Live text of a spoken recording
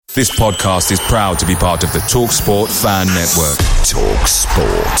This podcast is proud to be part of the TalkSport Fan Network.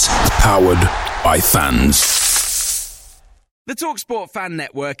 TalkSport. Powered by fans. The TalkSport Fan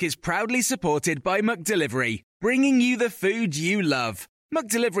Network is proudly supported by McDelivery, bringing you the food you love.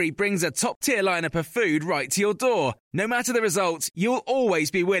 McDelivery brings a top-tier lineup of food right to your door. No matter the result, you'll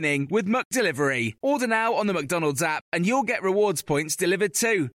always be winning with McDelivery. Order now on the McDonald's app and you'll get rewards points delivered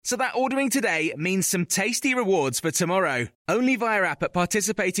too. So that ordering today means some tasty rewards for tomorrow. Only via app at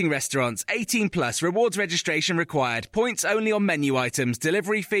participating restaurants. 18 plus. Rewards registration required. Points only on menu items.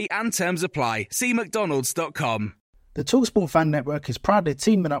 Delivery fee and terms apply. See mcdonalds.com. The TalkSport Fan Network is proudly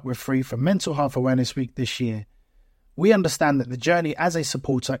teaming up with Free for Mental Health Awareness Week this year. We understand that the journey as a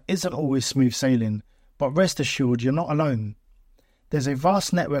supporter isn't always smooth sailing, but rest assured you're not alone. There's a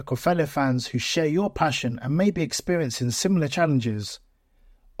vast network of fellow fans who share your passion and may be experiencing similar challenges.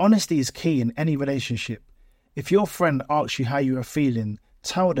 Honesty is key in any relationship. If your friend asks you how you are feeling,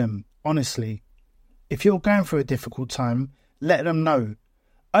 tell them honestly. If you're going through a difficult time, let them know.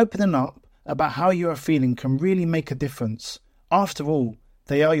 Opening up about how you are feeling can really make a difference. After all,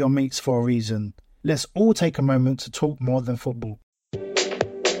 they are your mates for a reason. Let's all take a moment to talk more than football.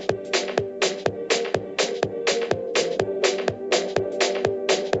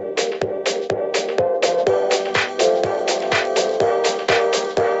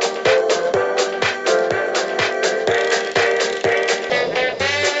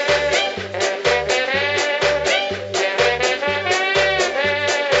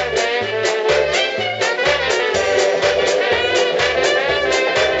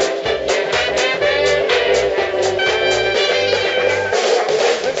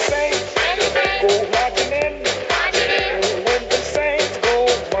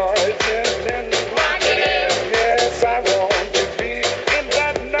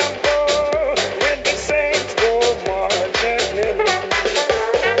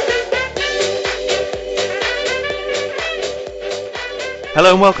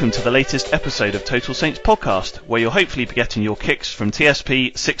 Hello and welcome to the latest episode of Total Saints podcast, where you'll hopefully be getting your kicks from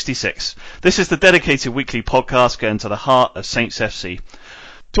TSP 66. This is the dedicated weekly podcast going to the heart of Saints FC.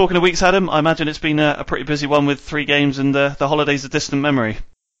 Talking of weeks, Adam, I imagine it's been a pretty busy one with 3 games and the holidays a distant memory.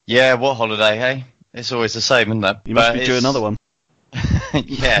 Yeah, what holiday, hey? It's always the same, isn't it? You must be due another one.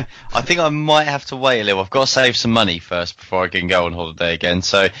 Yeah, I think I might have to wait a little. I've got to save some money first before I can go on holiday again.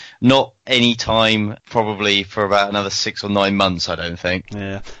 So not any time, probably for about another 6 or 9 months, I don't think.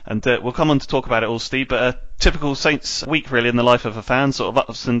 Yeah, and we'll come on to talk about it all, Steve, but a typical Saints week really in the life of a fan, sort of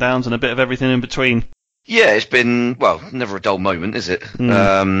ups and downs and a bit of everything in between. Yeah, it's been, well, never a dull moment, is it?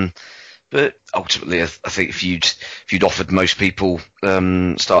 But ultimately, I think if you'd offered most people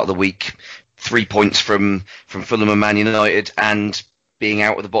start of the week 3 points from Fulham and Man United and being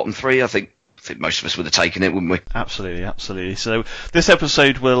out of the bottom 3, I think most of us would have taken it, wouldn't we? Absolutely. So this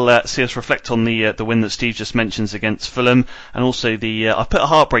episode will see us reflect on the win that Steve just mentions against Fulham, and also I've put a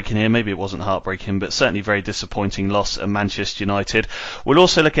heartbreaking here, maybe it wasn't heartbreaking, but certainly very disappointing loss at Manchester United. We'll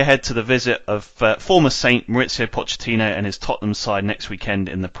also look ahead to the visit of former Saint Maurizio Pochettino and his Tottenham side next weekend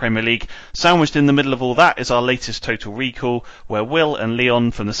in the Premier League. Sandwiched in the middle of all that is our latest Total Recall, where Will and Leon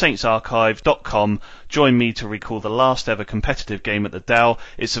from the saintsarchive.com join me to recall the last ever competitive game at the Dow.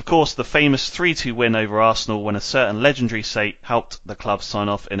 It's of course the famous 3-2 win over Arsenal when a certain legendary Saint helped the club sign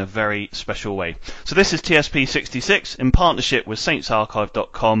off in a very special way. So this is TSP 66 in partnership with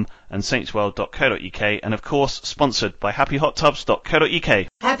saintsarchive.com and saintsworld.co.uk, and of course sponsored by happyhottubs.co.uk.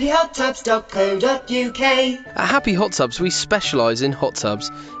 happyhottubs.co.uk. At Happy Hot Tubs we specialise in hot tubs.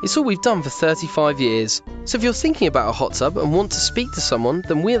 It's all we've done for 35 years. So if you're thinking about a hot tub and want to speak to someone,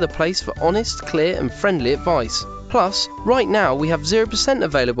 then we're the place for honest, clear and friendly advice. Plus, right now we have 0%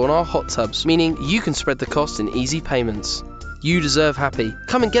 available on our hot tubs, meaning you can spread the cost in easy payments. You deserve happy.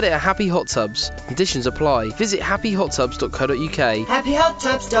 Come and get it at Happy Hot Tubs. Conditions apply. Visit happyhottubs.co.uk.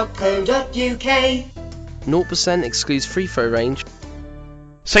 happyhottubs.co.uk. 0% excludes free throw range.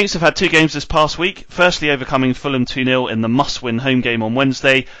 Saints have had 2 games this past week, firstly overcoming Fulham 2-0 in the must-win home game on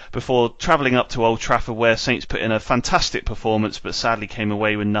Wednesday, before travelling up to Old Trafford where Saints put in a fantastic performance but sadly came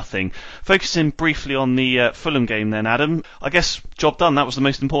away with nothing. Focusing briefly on the Fulham game then, Adam, I guess job done, that was the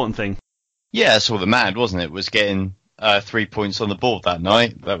most important thing. Yeah, that's all that mattered, wasn't it? Was getting 3 points on the board that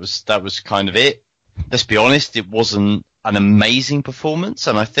night. That was kind of it. Let's be honest, it wasn't an amazing performance,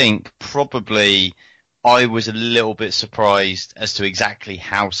 and I think probably I was a little bit surprised as to exactly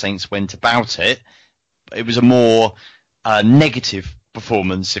how Saints went about it. It was a more negative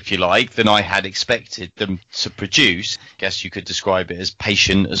performance, if you like, than I had expected them to produce. I guess you could describe it as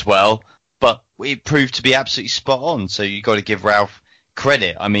patient as well. But it proved to be absolutely spot on, so you've got to give Ralph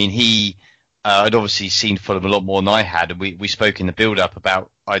credit. I mean, he I'd obviously seen Fulham a lot more than I had, and we spoke in the build-up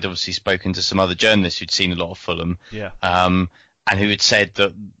about, I'd obviously spoken to some other journalists who'd seen a lot of Fulham, and who had said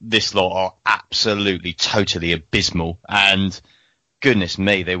that this lot are absolutely, totally abysmal, and goodness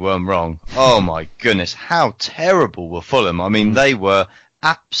me, they weren't wrong. Oh my goodness, how terrible were Fulham? I mean, they were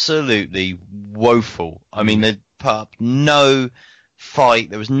absolutely woeful. I mean, they put up no fight,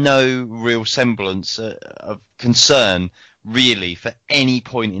 there was no real semblance of concern, really, for any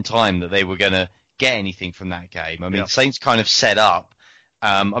point in time that they were going to get anything from that game. I mean, Saints kind of set up.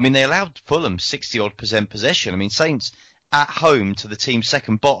 I mean, they allowed Fulham 60-odd% possession. I mean, Saints at home to the team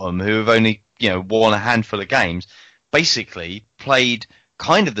second bottom, who have only, won a handful of games, basically played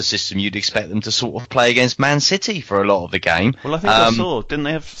kind of the system you'd expect them to sort of play against Man City for a lot of the game. Well, I think I saw, didn't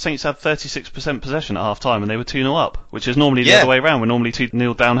they have Saints have 36% possession at half time, and they were 2-0 up, which is normally the other way around. We're normally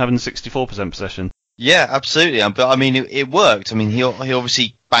 2-0 down, having 64% possession. Yeah, absolutely. But I mean, it worked. I mean, he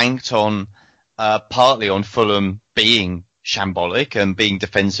obviously banked on partly on Fulham being shambolic and being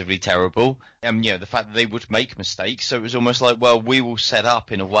defensively terrible, and the fact that they would make mistakes. So it was almost like, well, we will set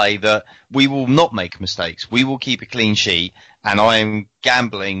up in a way that we will not make mistakes. We will keep a clean sheet, and I am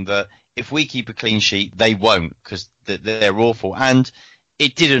gambling that if we keep a clean sheet, they won't, because they're awful. And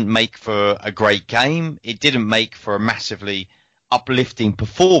it didn't make for a great game. It didn't make for a massively uplifting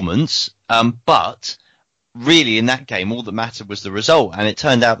performance, but really in that game all that mattered was the result, and it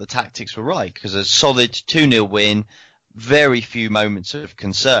turned out the tactics were right, because a solid 2-0 win, very few moments of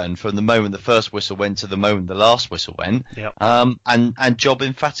concern from the moment the first whistle went to the moment the last whistle went, and job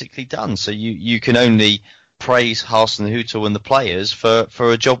emphatically done. So you can only praise Hasenhüttl and the players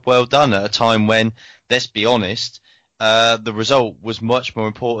for a job well done at a time when, let's be honest, the result was much more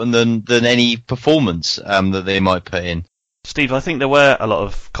important than any performance that they might put in. Steve, I think there were a lot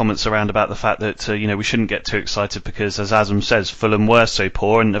of comments around about the fact that we shouldn't get too excited because, as Adam says, Fulham were so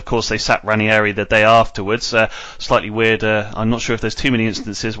poor, and of course they sacked Ranieri the day afterwards. Slightly weird. I'm not sure if there's too many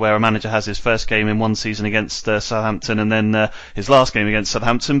instances where a manager has his first game in one season against Southampton and then his last game against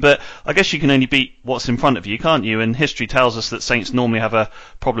Southampton. But I guess you can only beat what's in front of you, can't you? And history tells us that Saints normally have a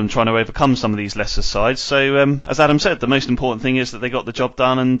problem trying to overcome some of these lesser sides. So, as Adam said, the most important thing is that they got the job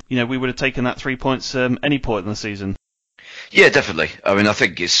done, and we would have taken that 3 points any point in the season. Yeah, definitely. I mean, I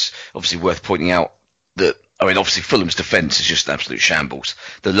think it's obviously worth pointing out that, obviously Fulham's defence is just an absolute shambles.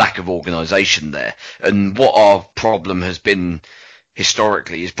 The lack of organisation there. And what our problem has been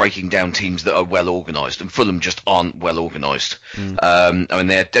historically is breaking down teams that are well organised, and Fulham just aren't well organised. They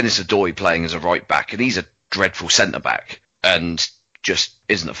had Dennis Odoi playing as a right back, and he's a dreadful centre back, and just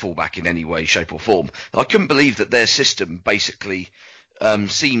isn't a full back in any way, shape or form. I couldn't believe that their system basically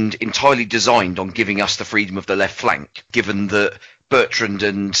seemed entirely designed on giving us the freedom of the left flank, given that Bertrand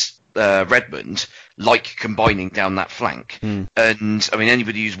and Redmond like combining down that flank. And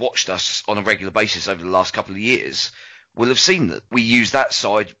anybody who's watched us on a regular basis over the last couple of years will have seen that we use that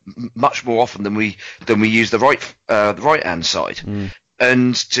side much more often than we use the right hand side.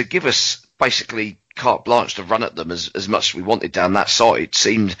 And to give us basically carte blanche to run at them as much as we wanted down that side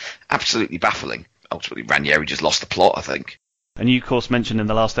seemed absolutely baffling. Ultimately, Ranieri just lost the plot, I think. And you, of course, mentioned in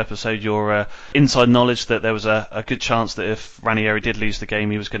the last episode your inside knowledge that there was a good chance that if Ranieri did lose the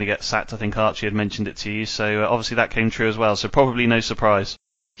game, he was going to get sacked. I think Archie had mentioned it to you, so obviously that came true as well. So probably no surprise.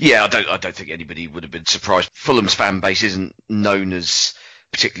 Yeah, I don't think anybody would have been surprised. Fulham's fan base isn't known as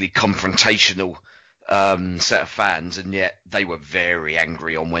particularly confrontational set of fans, and yet they were very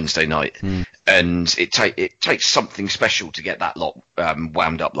angry on Wednesday night. And it takes something special to get that lot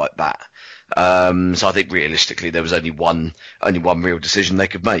wound up like that. So I think realistically there was only one real decision they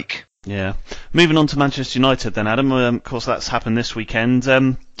could make. Yeah. Moving on to Manchester United then, Adam. Of course, that's happened this weekend.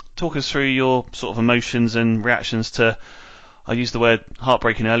 Talk us through your sort of emotions and reactions to, I used the word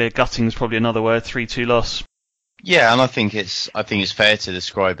heartbreaking earlier, gutting is probably another word, 3-2 loss. Yeah, and I think it's fair to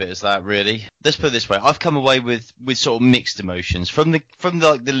describe it as that, really. Let's put it this way: I've come away with sort of mixed emotions from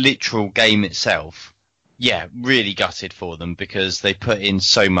the literal game itself. Yeah, really gutted for them because they put in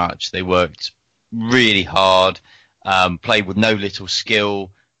so much. They worked really hard, played with no little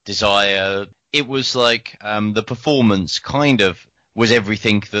skill, desire. It was like the performance kind of was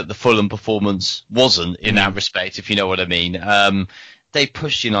everything that the Fulham performance wasn't in that respect, if you know what I mean. They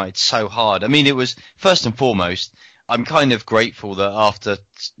pushed United so hard. I mean, it was, first and foremost, I'm kind of grateful that after,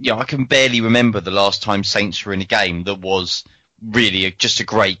 I can barely remember the last time Saints were in a game that was really just a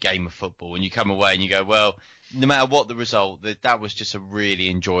great game of football. And you come away and you go, well, no matter what the result, that was just a really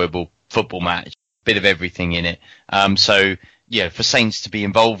enjoyable football match, bit of everything in it. So, for Saints to be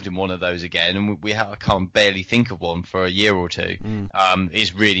involved in one of those again, and I can't barely think of one for a year or two,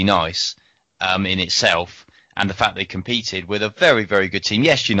 is really nice in itself. and the fact they competed with a very, very good team.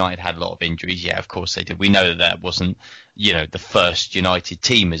 Yes, United had a lot of injuries. Yeah, of course they did. We know that wasn't, the first United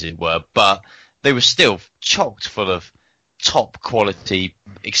team, as it were, but they were still chocked full of top quality,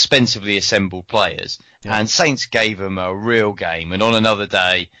 expensively assembled players. Yeah. And Saints gave them a real game. And on another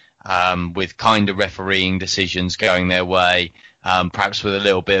day, with kind of refereeing decisions going their way, perhaps with a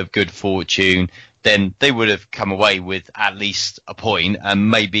little bit of good fortune, then they would have come away with at least a point and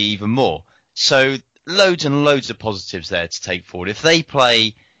maybe even more. So loads and loads of positives there to take forward. If they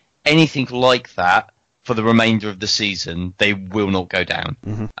play anything like that for the remainder of the season, they will not go down.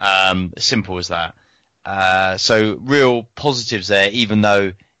 Mm-hmm. Simple as that. So real positives there, even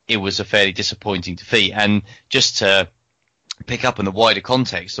though it was a fairly disappointing defeat. And just to pick up in the wider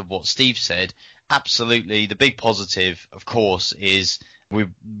context of what Steve said, absolutely the big positive, of course, is we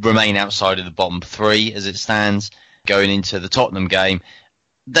remain outside of the bottom three as it stands going into the Tottenham game.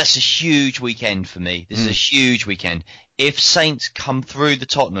 That's a huge weekend for me. This is a huge weekend. If Saints come through the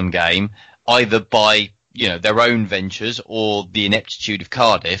Tottenham game, either by their own ventures or the ineptitude of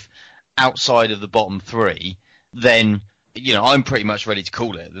Cardiff, outside of the bottom three, then I'm pretty much ready to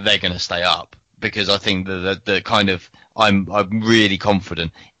call it that they're going to stay up, because I think the kind of I'm really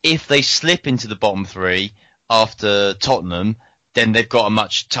confident. If they slip into the bottom three after Tottenham, then they've got a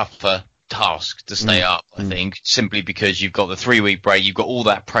much tougher task to stay up, I think, simply because you've got the 3-week break, you've got all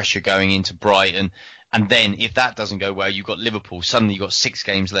that pressure going into Brighton, and then if that doesn't go well, you've got Liverpool, suddenly you've got 6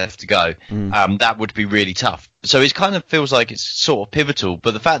 games left to go. That would be really tough. So it kind of feels like it's sort of pivotal,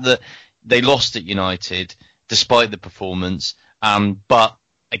 but the fact that they lost at United, despite the performance, but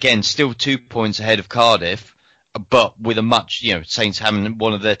again, still 2 points ahead of Cardiff, but with a much, Saints having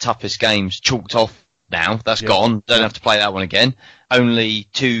one of their toughest games chalked off now. That's gone. Don't have to play that one again. Only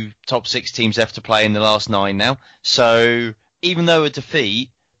 2 top 6 teams left to play in the last 9 now. So even though a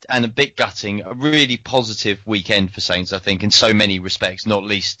defeat and a bit gutting, a really positive weekend for Saints, I think, in so many respects, not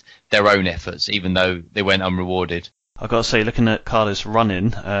least their own efforts, even though they went unrewarded. I've got to say, looking at Cardiff's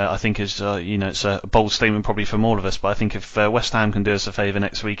run-in, I think is, it's a bold statement probably from all of us, but I think if West Ham can do us a favour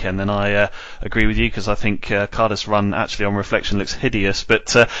next weekend, then I agree with you, because I think Cardiff's run actually on reflection looks hideous.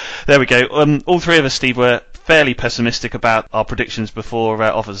 But there we go. All three of us, Steve, were fairly pessimistic about our predictions before.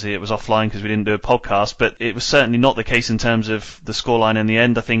 Obviously, it was offline because we didn't do a podcast, but it was certainly not the case in terms of the scoreline in the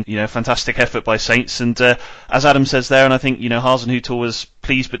end. I think, fantastic effort by Saints, and as Adam says there, and I think, Hasenhüttl was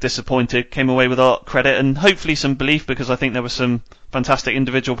pleased but disappointed, came away with our credit and hopefully some belief, because I think there were some fantastic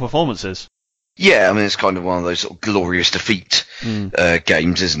individual performances. Yeah, I mean, it's kind of one of those sort of glorious defeat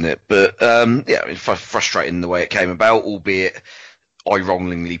games, isn't it? But frustrating the way it came about, albeit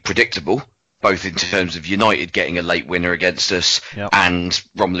eye-rollingly predictable, both in terms of United getting a late winner against us and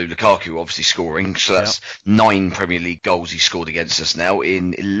Romelu Lukaku obviously scoring. So that's 9 Premier League goals he scored against us now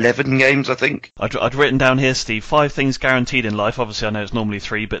in 11 games, I think. I'd written down here, Steve, 5 things guaranteed in life. Obviously, I know it's normally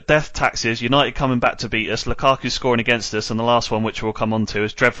 3, but death, taxes, United coming back to beat us, Lukaku scoring against us, and the last one, which we'll come on to,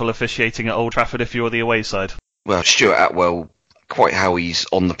 is dreadful officiating at Old Trafford if you're the away side. Well, Stuart Atwell, quite how he's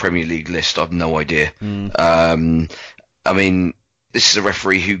on the Premier League list, I've no idea. I mean, this is a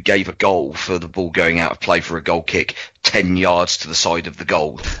referee who gave a goal for the ball going out of play for a goal kick 10 yards to the side of the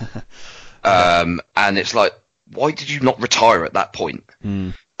goal. And it's like, why did you not retire at that point?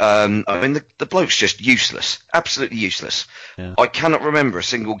 I mean, the bloke's just useless, absolutely useless. Yeah. I cannot remember a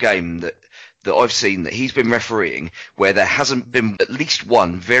single game that I've seen that he's been refereeing where there hasn't been at least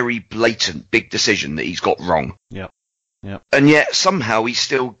one very blatant big decision that he's got wrong. Yeah. And yet somehow he's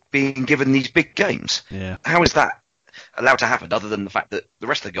still being given these big games. Yeah. How is that allowed to happen, other than the fact that the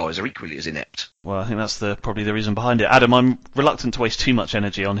rest of the guys are equally as inept? Well, I think that's probably the reason behind it. Adam, I'm reluctant to waste too much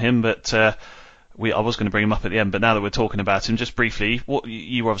energy on him, but I was going to bring him up at the end, but now that we're talking about him, just briefly,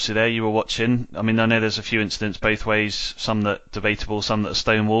 you were obviously there, you were watching. I mean, I know there's a few incidents both ways, some that debatable, some that are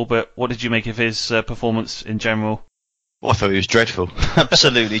stonewall, but what did you make of his performance in general? Well, I thought he was dreadful.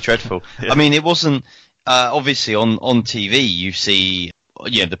 Absolutely dreadful. Yeah. I mean, it wasn't, obviously on TV you see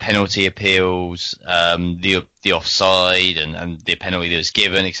the penalty appeals, the offside and the penalty that was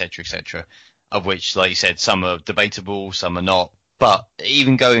given, etc., of which, like you said, some are debatable, some are not. But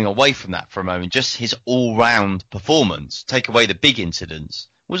even going away from that for a moment, just his all-round performance, take away the big incidents,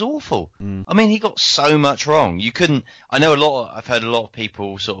 was awful. I mean, he got so much wrong. I've heard a lot of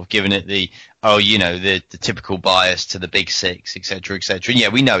people sort of giving it the typical bias to the big 6, etc., etc. And yeah,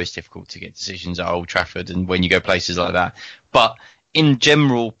 we know it's difficult to get decisions at Old Trafford and when you go places like that. But in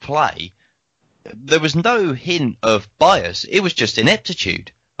general play, there was no hint of bias. It was just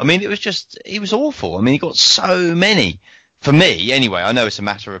ineptitude. I mean, he was awful. I mean, he got so many, for me anyway, I know it's a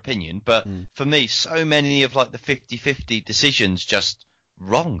matter of opinion, but for me, so many of like the 50-50 decisions just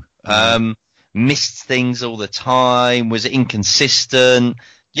wrong. missed things all the time, was inconsistent.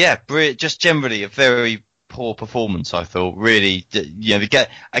 Yeah, just generally a very poor performance, I thought. Really,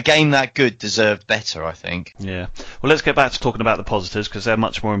 a game that good deserved better, I think. Yeah. Well, let's get back to talking about the positives, because they're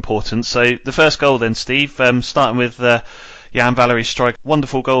much more important. So the first goal then, Steve, starting with Jan Valery's strike.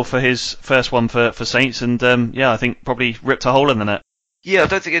 Wonderful goal for his first one for Saints, and I think probably ripped a hole in the net. Yeah, I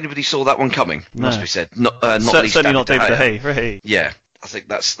don't think anybody saw that one coming, must be said. Certainly not David De Gea. Right. Yeah, I think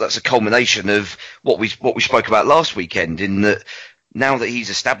that's a culmination of what we spoke about last weekend, in that now that he's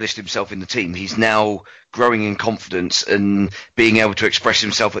established himself in the team, he's now growing in confidence and being able to express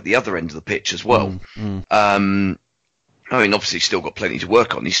himself at the other end of the pitch as well. I mean, obviously he's still got plenty to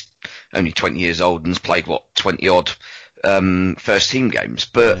work on. He's only 20 years old and has played, 20-odd first team games.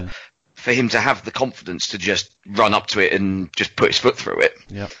 But for him to have the confidence to just run up to it and just put his foot through it,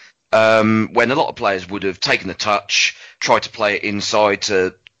 when a lot of players would have taken the touch, tried to play it inside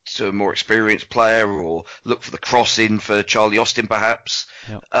to a more experienced player, or look for the cross in for Charlie Austin perhaps.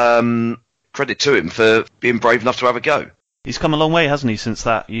 Credit to him for being brave enough to have a go. He's come a long way, hasn't he, since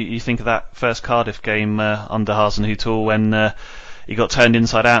that? You think of that first Cardiff game under Hasenhüttl when he got turned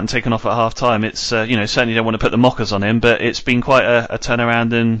inside out and taken off at half time. It's certainly don't want to put the mockers on him, but it's been quite a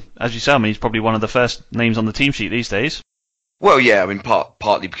turnaround, and as you say, I mean, he's probably one of the first names on the team sheet these days. Well, yeah, I mean,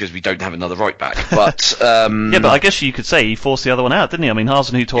 partly because we don't have another right back, but but I guess you could say he forced the other one out, didn't he? I mean,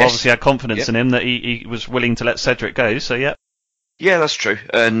 Hasenhüttl obviously had confidence in him that he was willing to let Cedric go. So yeah, that's true.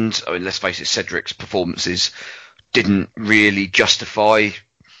 And I mean, let's face it, Cedric's performances didn't really justify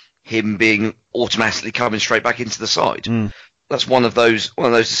him being automatically coming straight back into the side. That's one of those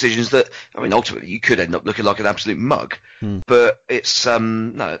decisions that, I mean, ultimately you could end up looking like an absolute mug, but it's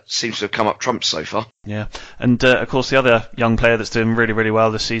it seems to have come up trumps so far. Yeah, and of course the other young player that's doing really, really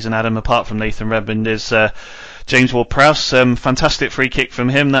well this season, Adam, apart from Nathan Redmond, is James Ward-Prowse. Fantastic free kick from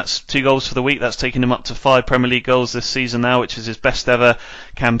him. That's 2 goals for the week. That's taken him up to 5 Premier League goals this season now, which is his best ever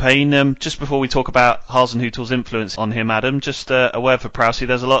campaign. Just before we talk about Hasenhüttl's influence on him, Adam, just a word for Prowsey.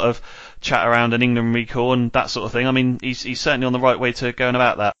 There's a lot of chat around an England recall and that sort of thing. I mean, he's certainly on the right way to going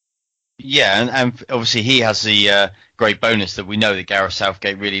about that. Yeah, and obviously he has the great bonus that we know that Gareth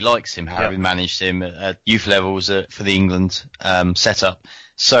Southgate really likes him, having managed him at youth levels for the England setup.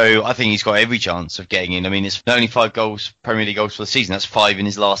 So I think he's got every chance of getting in. I mean, it's not only 5 goals, Premier League goals for the season, that's 5 in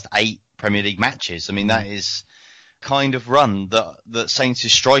his last 8 Premier League matches. I mean, that is kind of run that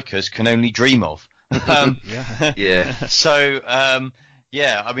Saints' strikers can only dream of. So,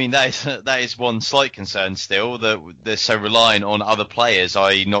 I mean, that is one slight concern still, that they're so reliant on other players,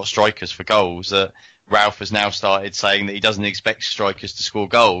 i.e. not strikers, for goals, that Ralph has now started saying that he doesn't expect strikers to score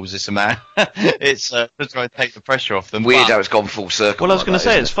goals. It's to try and take the pressure off them. Weird how it's gone full circle. Well, I was going to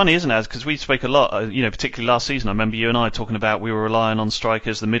say, it's funny, isn't it? Because we spoke a lot, particularly last season. I remember you and I talking about we were relying on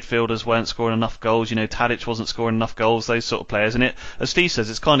strikers. The midfielders weren't scoring enough goals. Tadic wasn't scoring enough goals, those sort of players. And as Steve says,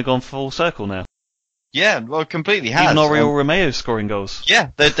 it's kind of gone full circle now. Yeah, well, completely has. Even Oriol Romeo scoring goals.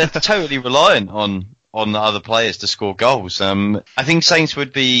 Yeah, they're totally reliant on the other players to score goals. I think Saints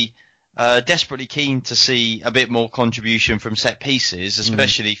would be desperately keen to see a bit more contribution from set pieces,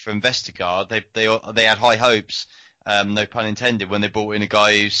 especially from Vestergaard. They had high hopes, no pun intended, when they brought in a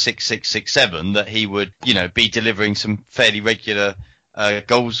guy who's 6'6", 6'7", that he would be delivering some fairly regular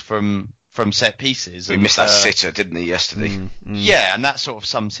goals from set pieces. We missed that sitter, didn't he, yesterday? Yeah, and that sort of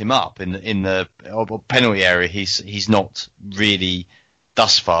sums him up in the penalty area. He's not really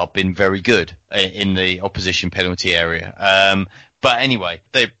thus far been very good in the opposition penalty area. But anyway,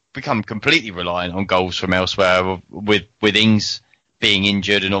 they've become completely reliant on goals from elsewhere, with Ings being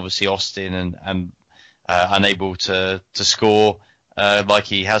injured and obviously Austin and unable to score like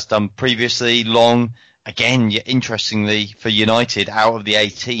he has done previously. Long, again, interestingly for United, out of the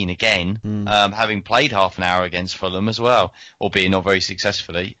 18 again, having played half an hour against Fulham as well, albeit not very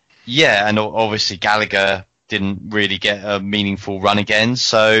successfully. Yeah, and obviously Gallagher didn't really get a meaningful run again,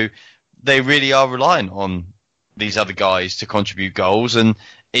 so they really are reliant on these other guys to contribute goals, and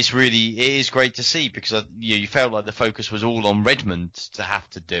it is great to see, because you felt like the focus was all on Redmond to have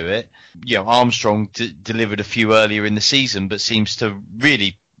to do it. Armstrong delivered a few earlier in the season, but seems to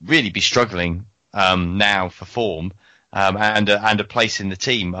really be struggling now for form and a place in the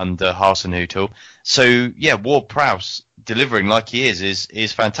team under Hasenhüttl. So yeah, Ward-Prowse delivering like he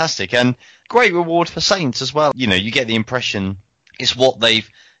is fantastic, and great reward for Saints as well. You get the impression it's what they've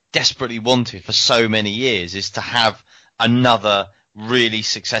desperately wanted for so many years, is to have another really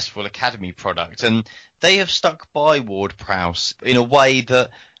successful academy product, and they have stuck by Ward-Prowse in a way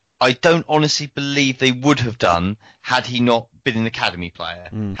that I don't honestly believe they would have done had he not been an academy player.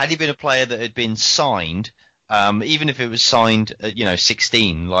 Had he been a player that had been signed even if it was signed at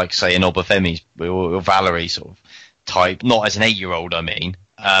 16, like say an Obafemi or Valerie sort of type, not as an 8-year-old, I mean,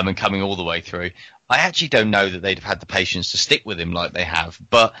 and coming all the way through. I actually don't know that they'd have had the patience to stick with him like they have,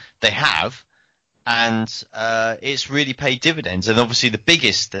 but they have, and it's really paid dividends. And obviously the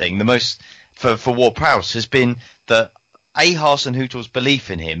biggest thing, the most for Ward-Prowse has been that A, Hasenhüttl's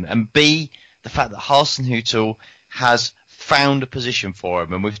belief in him, and B, the fact that Hasenhüttl has found a position for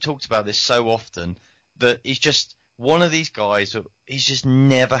him. And we've talked about this so often, that he's just one of these guys that he's just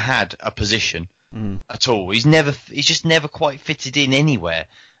never had a position at all. He's just never quite fitted in anywhere.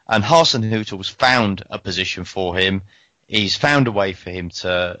 And Hasenhüttl's found a position for him. He's found a way for him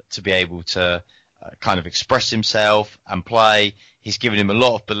to be able to kind of express himself and play. He's given him a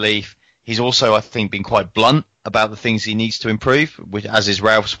lot of belief. He's also, I think, been quite blunt about the things he needs to improve, as is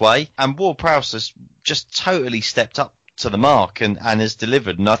Ralph's way. And Ward-Prowse has just totally stepped up to the mark and has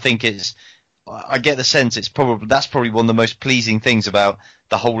delivered. And I think I get the sense that's probably one of the most pleasing things about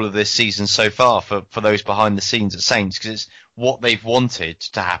the whole of this season so far for those behind the scenes at Saints, because it's what they've wanted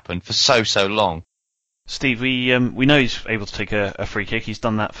to happen for so long. Steve, we know he's able to take a free kick. He's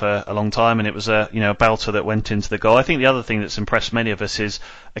done that for a long time, and it was a belter that went into the goal. I think the other thing that's impressed many of us is,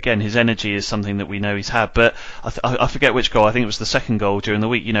 again, his energy is something that we know he's had. But I forget which goal. I think it was the second goal during the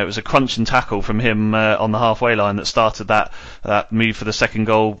week. It was a crunch and tackle from him on the halfway line that started that move for the second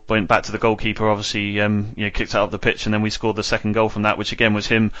goal. Went back to the goalkeeper, obviously, kicked out of the pitch, and then we scored the second goal from that, which again was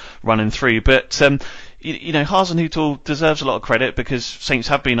him running through. But Hasenhüttl deserves a lot of credit, because Saints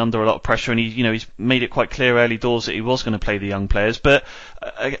have been under a lot of pressure, and he's made it quite clear early doors that he was going to play the young players. But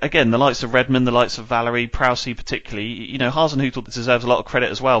again, the likes of Redmond, the likes of Valerie, Prowse particularly, Hasenhüttl deserves a lot of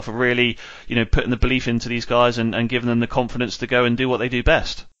credit as well for really, putting the belief into these guys and giving them the confidence to go and do what they do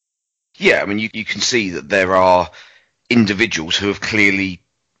best. Yeah, I mean, you can see that there are individuals who have clearly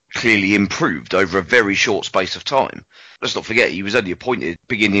improved over a very short space of time. Let's not forget, he was only appointed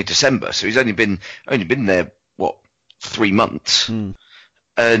beginning of December, so he's only been there 3 months,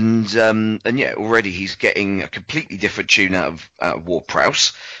 and yeah, already he's getting a completely different tune out of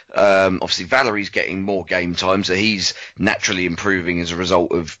Ward-Prowse. Obviously, Valerie's getting more game time, so he's naturally improving as a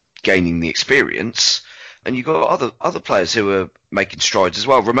result of gaining the experience. And you've got other players who are making strides as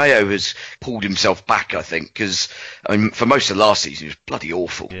well. Romeo has pulled himself back, I think, because for most of last season he was bloody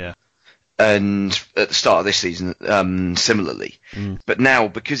awful. Yeah. And at the start of this season, similarly. But now,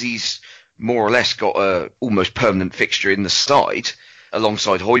 because he's more or less got a almost permanent fixture in the side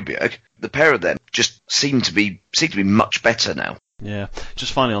alongside Højbjerg, the pair of them just seem to be much better now. Yeah.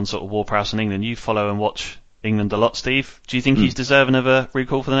 Just finally on sort of Ward-Prowse in England, you follow and watch England a lot, Steve. Do you think he's deserving of a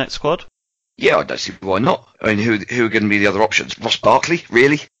recall for the next squad? Yeah, I don't see why not. I mean, who are going to be the other options? Ross Barkley,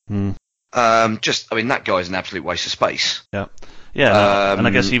 really? That guy's an absolute waste of space. Yeah. Yeah, and I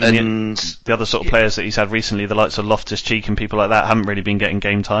guess even the other sort of players that he's had recently, the likes of Loftus-Cheek and people like that, haven't really been getting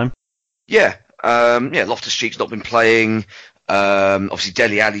game time. Yeah, Loftus-Cheek's not been playing. Obviously,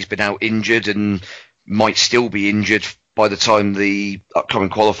 Dele Alli's been out injured and might still be injured by the time the upcoming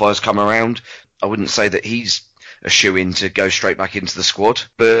qualifiers come around. I wouldn't say that he's a shoe-in to go straight back into the squad,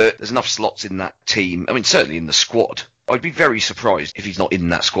 but there's enough slots in that team. I mean, certainly in the squad. I'd be very surprised if he's not in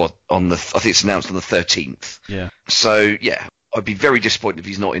that squad I think it's announced on the 13th. Yeah. So, yeah, I'd be very disappointed if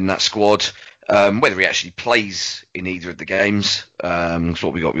he's not in that squad. Whether he actually plays in either of the games. That's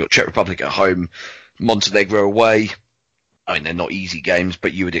what we got. We got Czech Republic at home, Montenegro away. I mean, they're not easy games,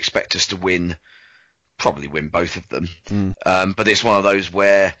 but you would expect us to probably win both of them. But it's one of those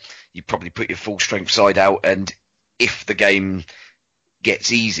where you probably put your full strength side out, and if the game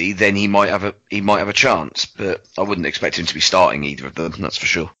gets easy, then he might have a chance. But I wouldn't expect him to be starting either of them. That's for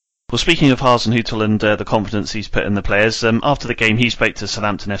sure. Well, speaking of Hasenhüttl and the confidence he's put in the players, after the game he spoke to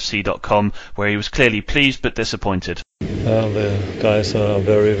SouthamptonFC.com, where he was clearly pleased but disappointed. The guys are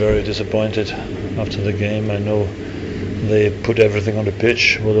very, very disappointed after the game. I know they put everything on the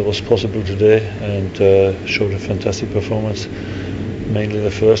pitch, what was possible today, and showed a fantastic performance. Mainly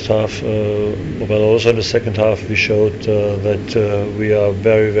the first half, but also in the second half we showed that we are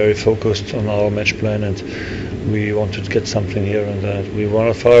very, very focused on our match plan, and we wanted to get something here and there. We were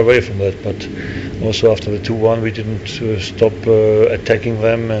not far away from that, but also after the 2-1 we didn't stop attacking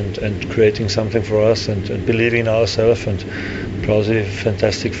them and creating something for us and believing in ourselves. And Prowse,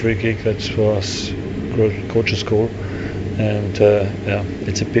 fantastic free kick, that's for us coach's goal. And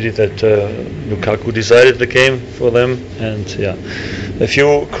it's a pity that Lukaku decided the game for them. And a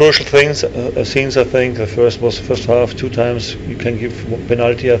few crucial scenes. I think the first was the first half. 2 times you can give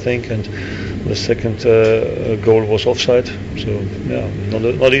penalty, I think, and the second goal was offside. So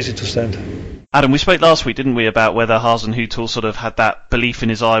not easy to stand. Adam, we spoke last week, didn't we, about whether Hasenhüttl sort of had that belief in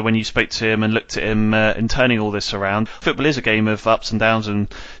his eye when you spoke to him and looked at him in turning all this around. Football is a game of ups and downs, and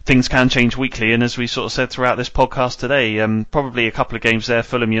things can change weekly, and as we sort of said throughout this podcast today, probably a couple of games there,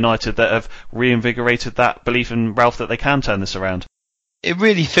 Fulham United, that have reinvigorated that belief in Ralph that they can turn this around. It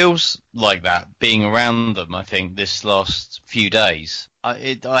really feels like that, being around them, I think, this last few days.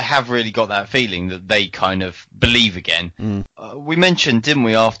 I have really got that feeling that they kind of believe again. We mentioned, didn't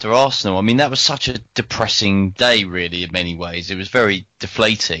we, after Arsenal? I mean, that was such a depressing day, really, in many ways. It was very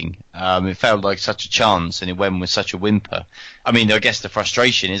deflating. It felt like such a chance, and it went with such a whimper. I mean, I guess the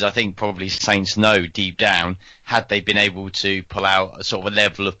frustration is, I think probably Saints know deep down, had they been able to pull out a sort of a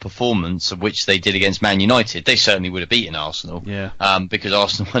level of performance of which they did against Man United, they certainly would have beaten Arsenal. Yeah. Because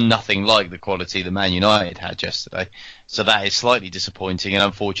Arsenal were nothing like the quality that Man United had yesterday. So that is slightly disappointing and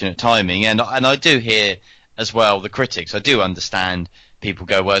unfortunate timing. And I do hear as well the critics. I do understand people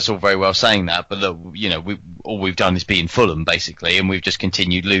go, well, it's all very well saying that, but look, you know, all we've done is beaten Fulham basically, and we've just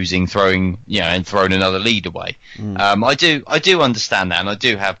continued losing, thrown another lead away. I do understand that, and I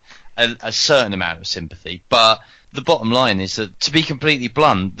do have a certain amount of sympathy. But the bottom line is that, to be completely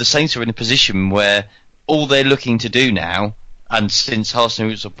blunt, the Saints are in a position where all they're looking to do now, and since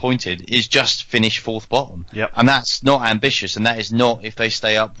Hasenhüttl was appointed, is just finish fourth bottom. Yep. And that's not ambitious, and that is not if they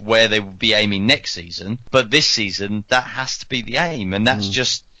stay up where they will be aiming next season. But this season, that has to be the aim, and that's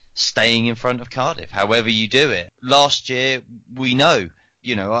just staying in front of Cardiff, however you do it. Last year, we know,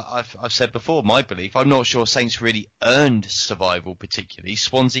 you know, I've said before, my belief, I'm not sure Saints really earned survival particularly.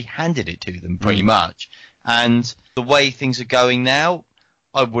 Swansea handed it to them pretty much. And the way things are going now,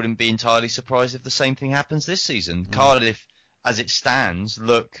 I wouldn't be entirely surprised if the same thing happens this season. Cardiff, as it stands,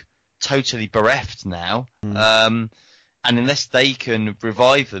 look totally bereft now. And unless they can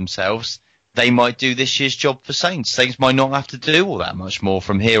revive themselves, they might do this year's job for Saints. Saints might not have to do all that much more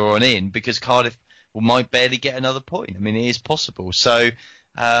from here on in, because Cardiff might barely get another point. I mean, it is possible. So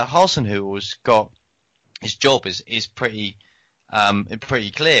Hasenhüttl's got his job is pretty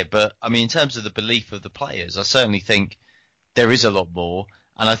clear. But I mean, in terms of the belief of the players, I certainly think there is a lot more.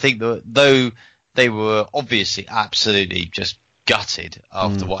 And I think that though they were obviously absolutely just gutted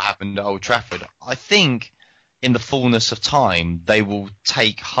after what happened at Old Trafford, I think in the fullness of time they will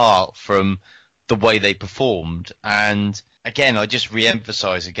take heart from the way they performed. And again, I just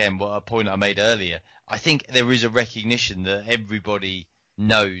re-emphasise again what a point I made earlier. I think there is a recognition that everybody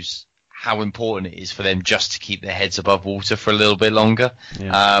knows how important it is for them just to keep their heads above water for a little bit longer.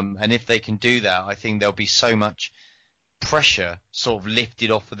 Yeah. And if they can do that, I think there'll be so much pressure sort of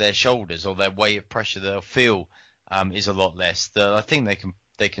lifted off of their shoulders, or their weight of pressure they'll feel is a lot less, that I think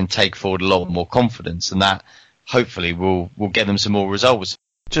they can take forward a lot more confidence, and that hopefully will get them some more results.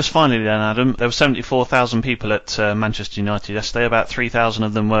 Just finally then, Adam, there were 74,000 people at Manchester United yesterday. About 3,000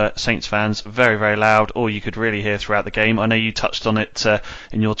 of them were Saints fans, very, very loud, all you could really hear throughout the game. I know you touched on it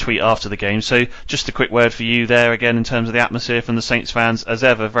in your tweet after the game, so just a quick word for you there again in terms of the atmosphere from the Saints fans, as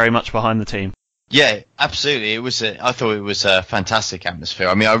ever, very much behind the team. Yeah, absolutely. I thought it was a fantastic atmosphere.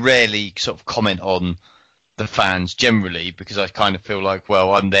 I mean, I rarely sort of comment on the fans generally, because I kind of feel like,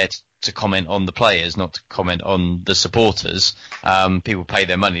 well, I'm there to comment on the players, not to comment on the supporters. People pay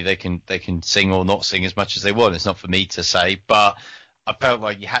their money; they can sing or not sing as much as they want. It's not for me to say, but I felt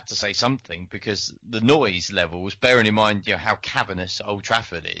like you had to say something, because the noise levels, bearing in mind, you know, how cavernous Old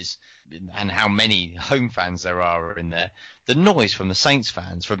Trafford is and how many home fans there are in there, the noise from the Saints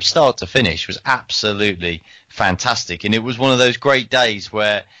fans from start to finish was absolutely fantastic. And it was one of those great days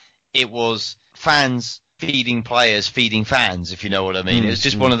where it was fans feeding players, feeding fans, if you know what I mean. It was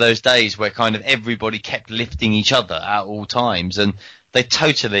just one of those days where kind of everybody kept lifting each other at all times, and they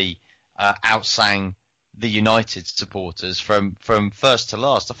totally outsang the United supporters from first to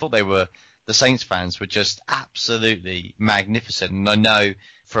last. I thought the Saints fans were just absolutely magnificent. And I know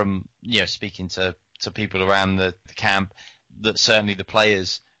from, you know, speaking to people around the camp, that certainly the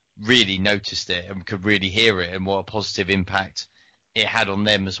players really noticed it and could really hear it, and what a positive impact it had on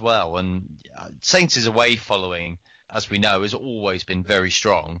them as well. And Saints' away following, as we know, has always been very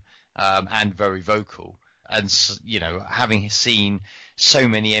strong and very vocal. And, you know, having seen so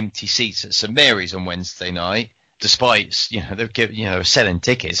many empty seats at St Mary's on Wednesday night, despite, you know, they're selling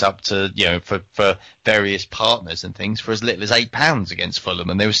tickets up to, you know, for various partners and things for as little as £8 against Fulham,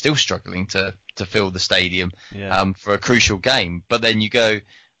 and they were still struggling to fill the stadium for a crucial game. But then you go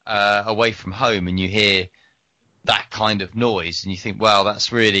away from home and you hear that kind of noise, and you think, wow,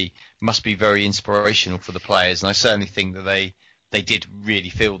 that's really must be very inspirational for the players. And I certainly think that they did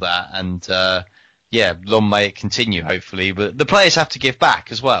really feel that, and long may it continue, hopefully. But the players have to give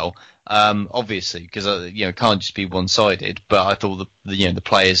back as well, obviously, because it can't just be one-sided. But I thought the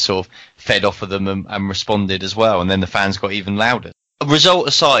players sort of fed off of them and responded as well, and then the fans got even louder. Result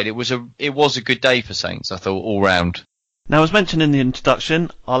aside, it was a good day for Saints, I thought, all round. Now, as mentioned in the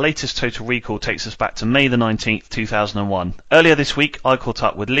introduction, our latest Total Recall takes us back to May the 19th, 2001. Earlier this week, I caught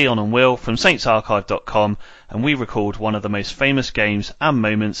up with Leon and Will from saintsarchive.com, and we recalled one of the most famous games and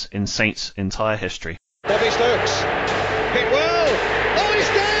moments in Saints' entire history. Bobby Stokes, hit well. Oh, he's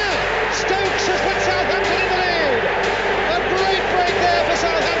there! Stokes has put Southampton in the lead. A great break there for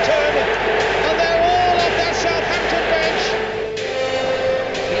Southampton, and they're all off that Southampton bench.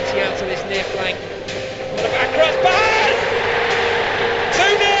 Beatty out to this near flank. What a back cross, behind! 2-0!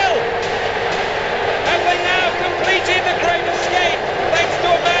 And they now completed the great escape thanks to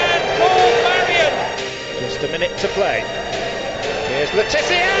a man called Marion. Just a minute to play. Here's Le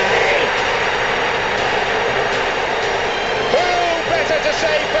Tissier! Who better to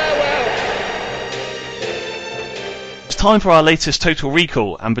say farewell? It's time for our latest Total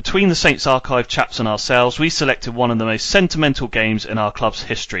Recall, and between the Saints Archive chaps and ourselves, we selected one of the most sentimental games in our club's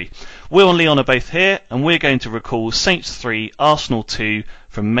history. Will and Leon are both here, and we're going to recall Saints 3, Arsenal 2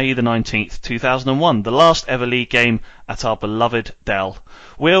 from May the 19th, 2001, the last ever league game at our beloved Dell.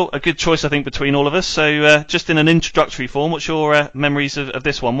 Will, a good choice I think between all of us, so just in an introductory form, what's your memories of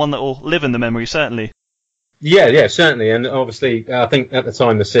this one that will live in the memory certainly? Yeah, certainly. And obviously, I think at the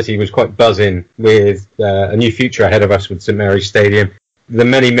time the city was quite buzzing with a new future ahead of us with St Mary's Stadium. The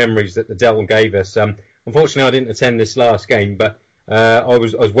many memories that the Dell gave us. Unfortunately, I didn't attend this last game, but I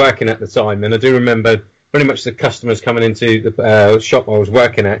was working at the time, and I do remember pretty much the customers coming into the shop I was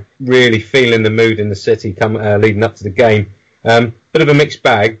working at, really feeling the mood in the city leading up to the game. Bit of a mixed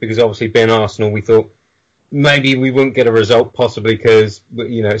bag, because obviously being Arsenal, we thought maybe we wouldn't get a result, possibly because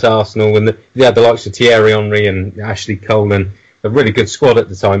it's Arsenal, and they had the likes of Thierry Henry and Ashley Cole, and a really good squad at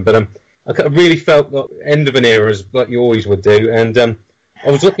the time. But I really felt the end of an era, like you always would do. And I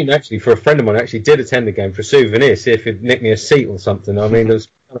was looking actually for a friend of mine who actually did attend the game for a souvenir, see if he'd nick me a seat or something. I mean, I was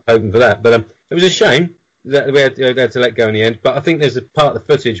kind of hoping for that. But it was a shame that we had to let go in the end. But I think there's a part of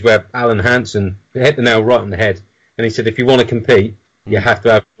the footage where Alan Hansen hit the nail right on the head, and he said, if you want to compete, you have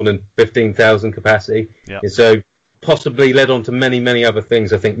to have more than 15,000 capacity. Yep. And so possibly led on to many, many other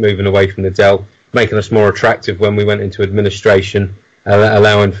things, I think, moving away from the Dell, making us more attractive when we went into administration,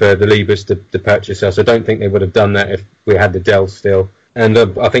 allowing for the Leavers to purchase us. I don't think they would have done that if we had the Dell still. And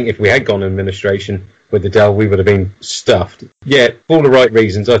I think if we had gone administration with the Dell, we would have been stuffed. Yeah, for all the right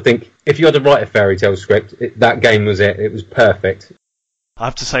reasons. I think if you had to write a fairy tale script, that game was it. It was perfect. I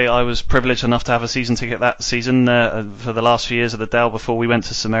have to say I was privileged enough to have a season ticket that season for the last few years of the Dell before we went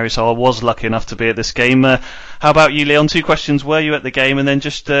to St Mary, so I was lucky enough to be at this game. How about you, Leon? 2 questions. Were you at the game? And then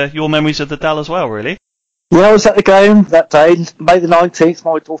just your memories of the Dell as well, really? Yeah, I was at the game that day, May the 19th,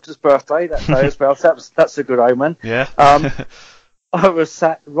 my daughter's birthday that day as well, so that's a good omen. Yeah. I was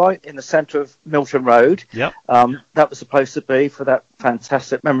sat right in the centre of Milton Road. Yep. That was supposed to be for that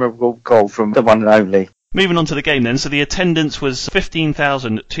fantastic, memorable goal from the one and only. Moving on to the game then, so the attendance was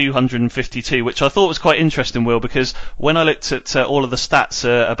 15,252, which I thought was quite interesting, Will, because when I looked at all of the stats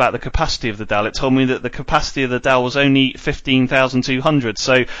about the capacity of the Dell, it told me that the capacity of the Dell was only 15,200,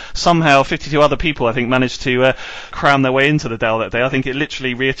 so somehow 52 other people, I think, managed to cram their way into the Dell that day. I think it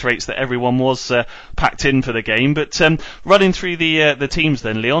literally reiterates that everyone was packed in for the game. But running through the teams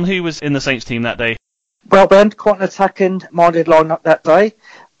then, Leon, who was in the Saints team that day? Well, Ben, quite an attacking-minded line-up that day.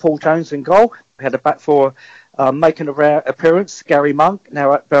 Paul Jones in goal. We had a back four making a rare appearance. Gary Monk,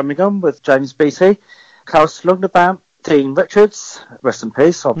 now at Birmingham with James Beattie. Klaus Lundebam, Dean Richards, rest in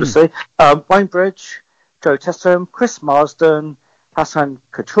peace, obviously. Wayne Bridge, Joe Testham, Chris Marsden, Hassan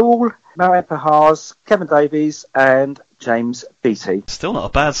Katul, Marian Pahars, Kevin Davies, and James Beattie. Still not a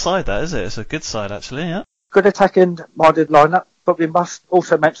bad side, that, is it? It's a good side, actually, yeah. Good attacking-minded lineup, but we must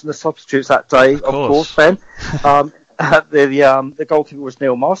also mention the substitutes that day, of course, Ben. The goalkeeper was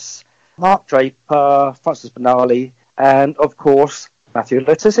Neil Moss, Mark Draper, Francis Benali, and, of course, Matthew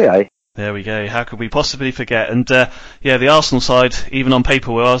Le Tissier. There we go. How could we possibly forget? And, the Arsenal side, even on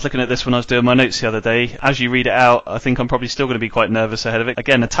paper, well, I was looking at this when I was doing my notes the other day. As you read it out, I think I'm probably still going to be quite nervous ahead of it.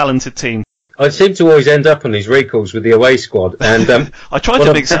 Again, a talented team. I seem to always end up on these recalls with the away squad. And I tried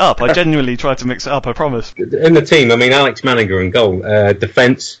to mix it up. I genuinely tried to mix it up, I promise. In the team, I mean, Alex Manninger in goal.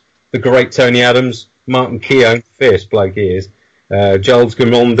 Defence, the great Tony Adams, Martin Keown, fierce bloke he is. Giles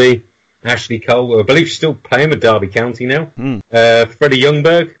Gamondi, Ashley Cole, I believe she's still playing with Derby County now. Freddie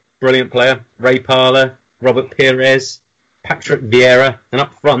Youngberg, brilliant player. Ray Parler, Robert Perez, Patrick Vieira, and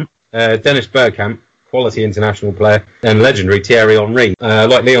up front, Dennis Bergkamp, quality international player, and legendary Thierry Henry.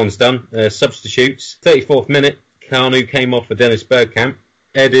 Like Leon's done, substitutes. 34th minute, Kanu came off for Dennis Bergkamp.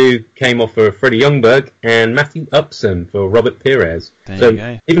 Edu came off for Freddie Ljungberg, and Matthew Upson for Robert Pires. There you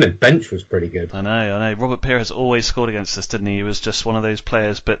go. Even the bench was pretty good. I know. Robert Pires always scored against us, didn't he? He was just one of those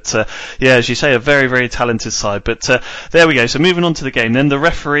players. But yeah, as you say, a very, very talented side. But there we go. So moving on to the game then. The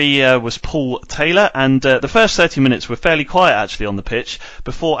referee was Paul Taylor, and the first 30 minutes were fairly quiet actually on the pitch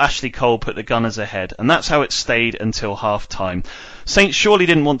before Ashley Cole put the Gunners ahead. And that's how it stayed until half-time. Saints surely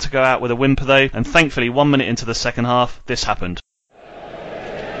didn't want to go out with a whimper though, and thankfully 1 minute into the second half, this happened.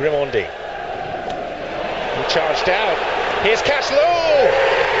 Grimondi, who charged down. Here's Cashlow. Oh,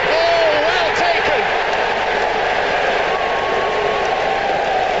 well taken.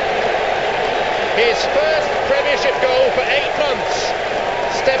 His first Premiership goal for 8 months,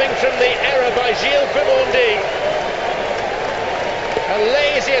 stemming from the error by Gilles Grimondi. A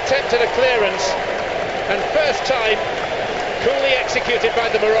lazy attempt at a clearance, and first time coolly executed by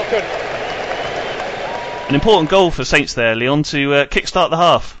the Moroccan. An important goal for Saints there, Leon, to kick-start the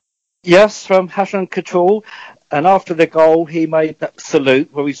half. Yes, from Hassan Couture. And after the goal, he made that salute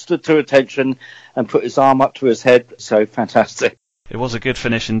where he stood to attention and put his arm up to his head. So fantastic. It was a good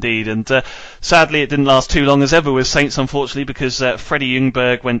finish indeed, and sadly it didn't last too long as ever with Saints, unfortunately, because Freddie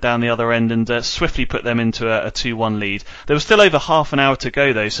Ljungberg went down the other end and swiftly put them into a 2-1 lead. There was still over half an hour to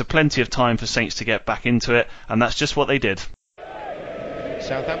go though, so plenty of time for Saints to get back into it, and that's just what they did.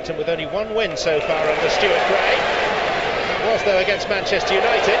 Southampton with only one win so far under Stuart Gray. It was though against Manchester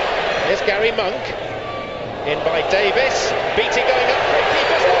United. Here's Gary Monk. In by Davis. Beattie going up for it.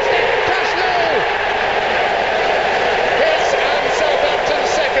 Keeper's lost it. Cashlow! His and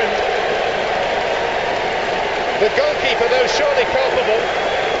Southampton's second. The goalkeeper, though surely culpable,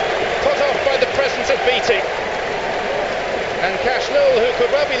 put off by the presence of Beattie. And Cashlow, who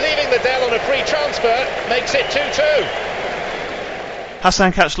could well be leaving the Dell on a free transfer, makes it 2-2.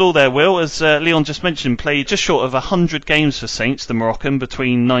 Hassan Catchlaw there, Will, as Leon just mentioned, played just short of 100 games for Saints, the Moroccan,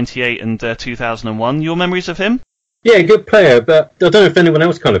 between 98 and 2001. Your memories of him? Yeah, good player, but I don't know if anyone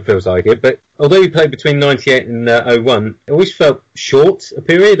else kind of feels like it, but although he played between 98 and 01, it always felt short a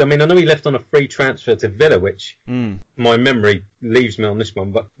period. I mean, I know he left on a free transfer to Villa, which my memory leaves me on this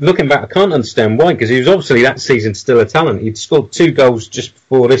one, but looking back, I can't understand why, because he was obviously that season still a talent. He'd scored 2 goals just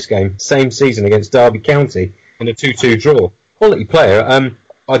before this game, same season against Derby County, in a 2-2 draw. Quality player.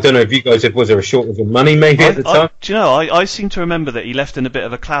 I don't know if you guys was there a shortage of money maybe at the time? Do you know, I seem to remember that he left in a bit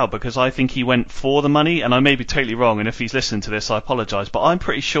of a cloud because I think he went for the money, and I may be totally wrong, and if he's listening to this I apologise, but I'm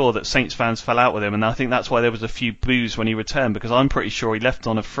pretty sure that Saints fans fell out with him, and I think that's why there was a few boos when he returned, because I'm pretty sure he left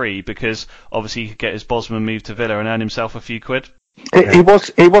on a free because obviously he could get his Bosman moved to Villa and earn himself a few quid. He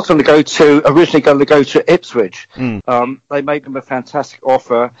was originally going to go to Ipswich. They made him a fantastic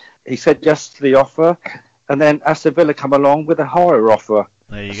offer. He said yes to the offer, and then Aston Villa come along with a higher offer.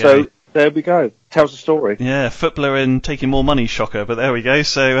 There you go. So there we go. Tells the story. Yeah, footballer and taking more money, shocker. But there we go.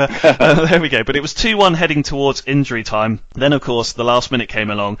 So there we go. But it was 2-1 heading towards injury time. Then, of course, the last minute came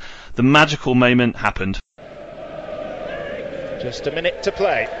along. The magical moment happened. Just a minute to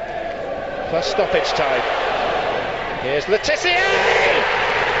play, plus stoppage time. Here's Letitia.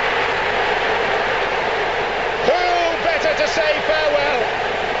 Who better to say farewell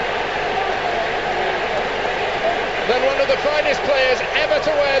than one of the finest players ever to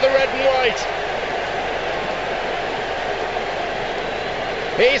wear the red and white.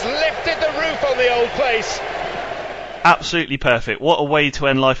 He's lifted the roof on the old place. Absolutely perfect. What a way to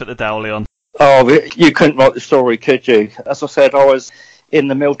end life at the Dell, Leon. Oh, you couldn't write the story, could you? As I said, I was in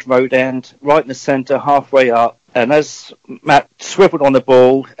the Milton Road end, right in the centre, halfway up, and as Matt swiveled on the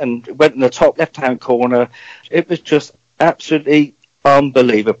ball and went in the top left-hand corner, it was just absolutely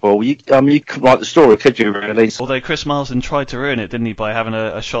unbelievable. You couldn't write the story, could you, really? Although Chris Marsden tried to ruin it, didn't he, by having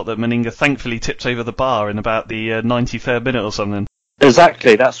a shot that Meninga thankfully tipped over the bar in about the 93rd minute or something.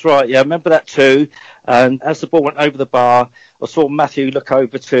 Exactly, that's right. Yeah, I remember that too. And as the ball went over the bar, I saw Matthew look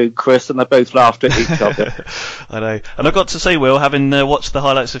over to Chris, and they both laughed at each other. I know. And I've got to say, Will, having watched the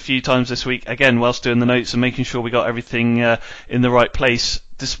highlights a few times this week, again, whilst doing the notes and making sure we got everything in the right place,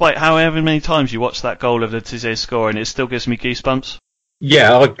 despite however many times you watch that goal of Letitia scoring, it still gives me goosebumps.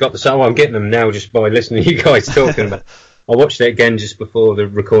 Yeah, I got the same. I'm getting them now just by listening to you guys talking about it. I watched it again just before the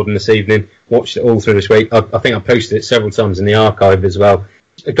recording this evening, watched it all through this week. I think I posted it several times in the archive as well.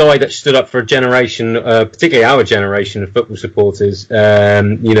 A guy that stood up for a generation, particularly our generation of football supporters,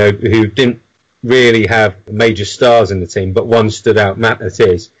 who didn't really have major stars in the team, but one stood out, Matt it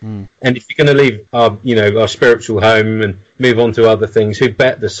is. And if you're going to leave our spiritual home and move on to other things, who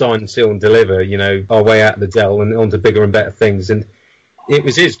better to sign, seal and deliver, our way out of the Dell and on to bigger and better things. And It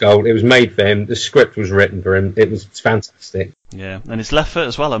was his goal. It was made for him. The script was written for him. It was fantastic. Yeah, and his left foot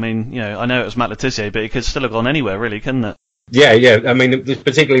as well. I mean, I know it was Matt Le Tissier, but it could still have gone anywhere, really, couldn't it? Yeah. I mean,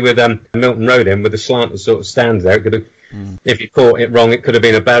 particularly with Milton Road in, with the slant that sort of stands there, it could have, if you caught it wrong, it could have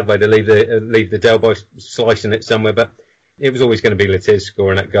been a bad way to leave the Del by slicing it somewhere. But it was always going to be Le Tissier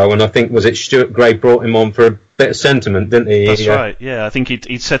scoring that goal. And I think, was it Stuart Gray brought him on for a bit of sentiment, didn't he? That's right, yeah. I think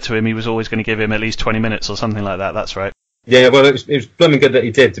he'd said to him he was always going to give him at least 20 minutes or something like that. That's right. Yeah, well, it was blooming good that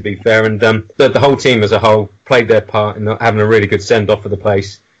he did, to be fair. And the whole team as a whole played their part in having a really good send-off for the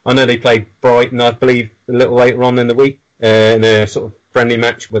place. I know they played Brighton, I believe, a little later on in the week, in a sort of friendly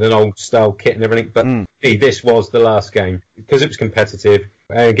match with an old-style kit and everything. But this was the last game, because it was competitive,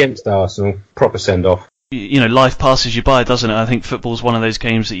 against Arsenal, proper send-off. Life passes you by, doesn't it? I think football's one of those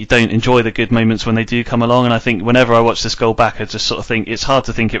games that you don't enjoy the good moments when they do come along, and I think whenever I watch this goal back, I just sort of think it's hard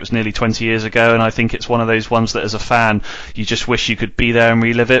to think it was nearly 20 years ago, and I think it's one of those ones that as a fan you just wish you could be there and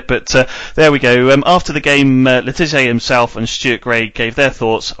relive it. But there we go. After the game, Le Tissier himself and Stuart Gray gave their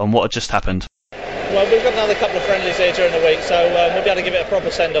thoughts on what had just happened. Well, we've got another couple of friendlies here during the week, so we'll be able to give it a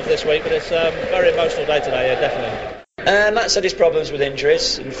proper send-off this week, but it's a very emotional day today, yeah, definitely. Matt's had his problems with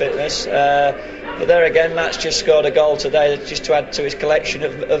injuries and fitness, but there again, Matt's just scored a goal today just to add to his collection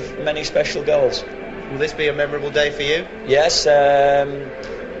of many special goals. Will this be a memorable day for you? Yes, a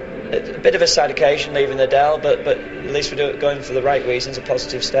bit of a sad occasion leaving the Dell, but at least we're going for the right reasons, a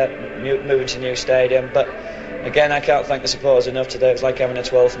positive step, moving to a new stadium. But again, I can't thank the supporters enough today. It was like having a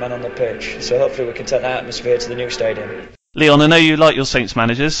 12th man on the pitch, so hopefully we can take that atmosphere to the new stadium. Leon, I know you like your Saints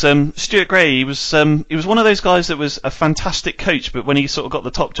managers. Stuart Gray, he was one of those guys that was a fantastic coach, but when he sort of got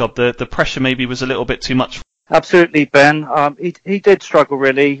the top job, the pressure maybe was a little bit too much. Absolutely, Ben. He did struggle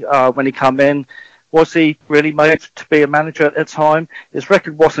really when he came in. Was he really made to be a manager at the time? His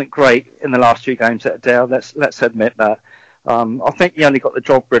record wasn't great in the last 2 games at Adele. Let's admit that. I think he only got the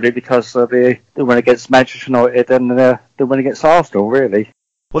job really because of the win against Manchester United and the win against Arsenal, really.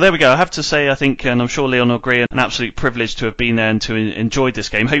 Well, there we go. I have to say, I think, and I'm sure Leon will agree, an absolute privilege to have been there and to enjoy this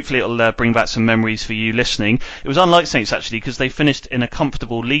game. Hopefully it'll bring back some memories for you listening. It was unlike Saints, actually, because they finished in a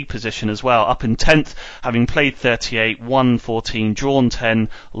comfortable league position as well, up in 10th, having played 38, won 14, drawn 10,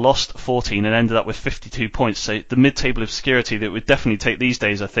 lost 14, and ended up with 52 points. So the mid-table obscurity that would definitely take these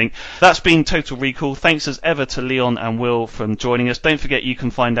days, I think. That's been Total Recall. Thanks as ever to Leon and Will for joining us. Don't forget you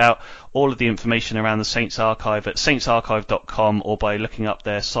can find out all of the information around the Saints Archive at saintsarchive.com or by looking up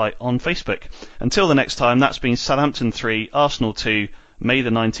their site on Facebook. Until the next time, that's been Southampton 3, Arsenal 2, May the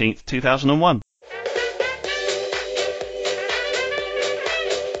 19th, 2001.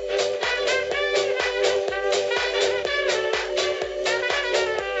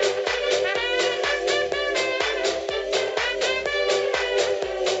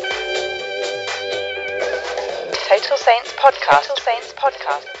 Total Saints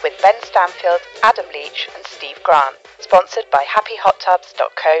podcast with Ben Stanfield, Adam Leach and Steve Grant. Sponsored by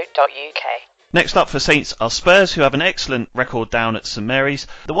happyhottubs.co.uk. Next up for Saints are Spurs, who have an excellent record down at St Mary's.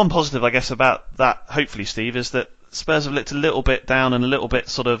 The one positive, I guess, about that, hopefully, Steve, is that Spurs have looked a little bit down and a little bit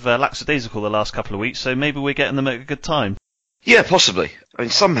sort of lackadaisical the last couple of weeks, so maybe we're getting them at a good time. Yeah, possibly. I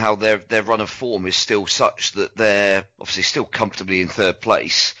mean, somehow their run of form is still such that they're obviously still comfortably in third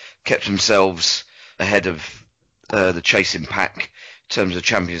place, kept themselves ahead of the chasing pack in terms of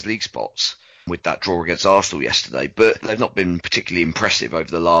Champions League spots with that draw against Arsenal yesterday, but they've not been particularly impressive over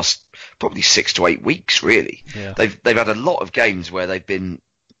the last probably 6 to 8 weeks, really. Yeah. They've had a lot of games where they've been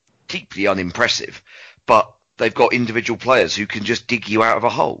deeply unimpressive, but they've got individual players who can just dig you out of a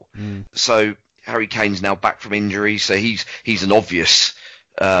hole. So Harry Kane's now back from injury, so he's an obvious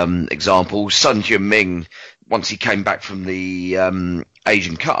example. Son Heung-min, once he came back from the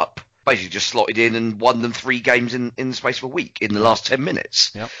Asian Cup, basically just slotted in and won them 3 games in the space of a week in the last 10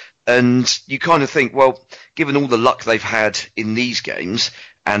 minutes. Yep. And you kind of think, well, given all the luck they've had in these games,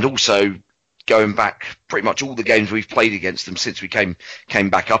 and also going back pretty much all the games we've played against them since we came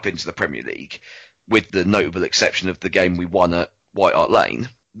back up into the Premier League, with the notable exception of the game we won at White Hart Lane,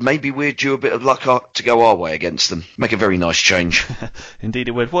 maybe we're due a bit of luck to go our way against them. Make a very nice change. Indeed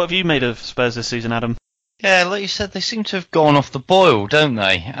it would. What have you made of Spurs this season, Adam? Yeah, like you said, they seem to have gone off the boil, don't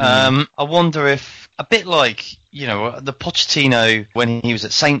they? I wonder if, a bit like, the Pochettino, when he was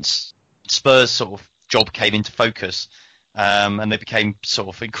at Saints, Spurs sort of job came into focus, and they became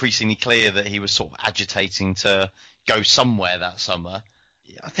sort of increasingly clear that he was sort of agitating to go somewhere that summer.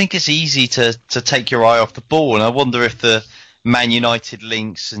 I think it's easy to take your eye off the ball, and I wonder if the Man United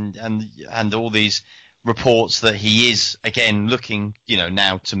links and all these reports that he is, again, looking,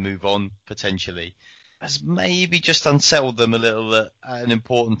 now to move on, potentially, has maybe just unsettled them a little at an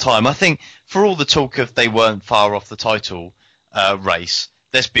important time. I think for all the talk of they weren't far off the title, race.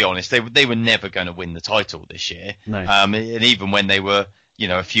 Let's be honest, they were never going to win the title this year. No. And even when they were,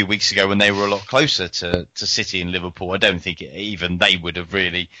 a few weeks ago when they were a lot closer to City and Liverpool, I don't think even they would have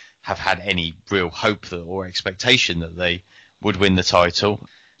really have had any real hope or expectation that they would win the title.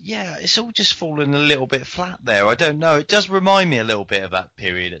 Yeah, it's all just fallen a little bit flat there. I don't know. It does remind me a little bit of that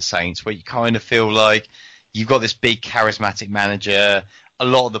period at Saints where you kind of feel like you've got this big charismatic manager, a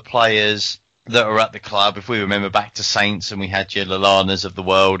lot of the players that are at the club, if we remember back to Saints and we had your Lallanas of the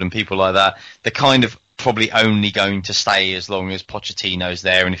world and people like that, they're kind of probably only going to stay as long as Pochettino's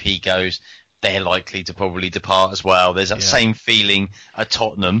there, and if he goes, they're likely to probably depart as well. There's that same feeling at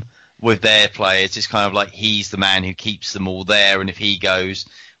Tottenham with their players. It's kind of like he's the man who keeps them all there, and if he goes,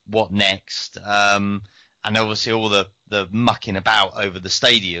 what next? And obviously all the mucking about over the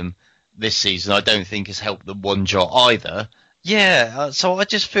stadium this season I don't think has helped them one jot either. Yeah, so I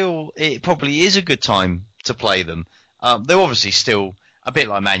just feel it probably is a good time to play them. They're obviously still a bit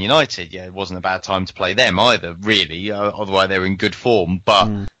like Man United. Yeah, it wasn't a bad time to play them either, really. Otherwise, they were in good form.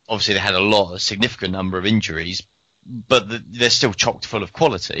 But obviously, they had a significant number of injuries. But they're still chocked full of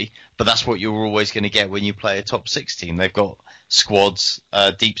quality. But that's what you're always going to get when you play a top 6 team. They've got squads,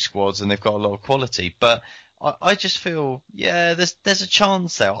 deep squads, and they've got a lot of quality. But I just feel, there's a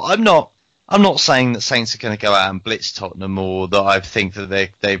chance there. I'm not saying that Saints are going to go out and blitz Tottenham or that I think that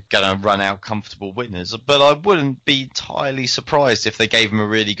they're going to run out comfortable winners, but I wouldn't be entirely surprised if they gave them a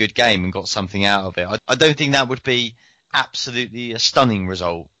really good game and got something out of it. I don't think that would be absolutely a stunning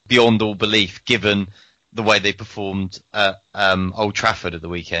result beyond all belief, given the way they performed at Old Trafford at the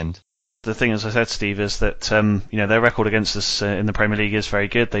weekend. The thing, as I said, Steve, is that their record against us in the Premier League is very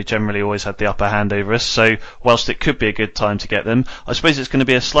good. They generally always had the upper hand over us. So whilst it could be a good time to get them, I suppose it's going to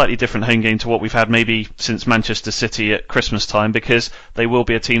be a slightly different home game to what we've had maybe since Manchester City at Christmas time, because they will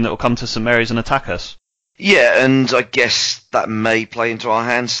be a team that will come to St Mary's and attack us. Yeah, and I guess that may play into our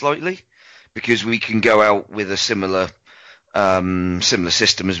hands slightly, because we can go out with a similar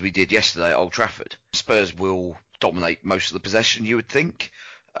system as we did yesterday at Old Trafford. Spurs will dominate most of the possession, you would think.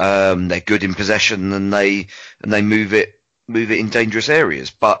 They're good in possession and they move it in dangerous areas.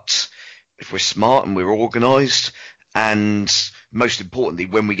 But if we're smart and we're organised, and most importantly,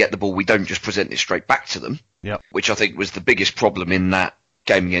 when we get the ball, we don't just present it straight back to them, which I think was the biggest problem in that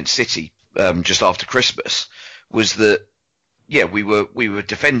game against City just after Christmas, was that we were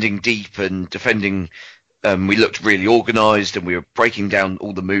defending deep and defending. We looked really organised and we were breaking down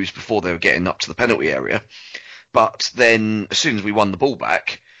all the moves before they were getting up to the penalty area. But then, as soon as we won the ball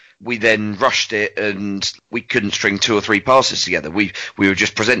back, we then rushed it and we couldn't string 2 or 3 passes together. We were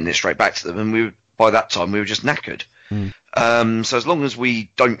just presenting it straight back to them, and by that time we were just knackered. So as long as we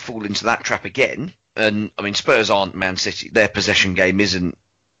don't fall into that trap again, and I mean Spurs aren't Man City, their possession game isn't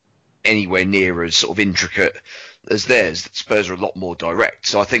anywhere near as sort of intricate as theirs. Spurs are a lot more direct,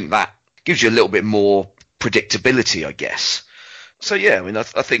 so I think that gives you a little bit more predictability, I guess. So I mean I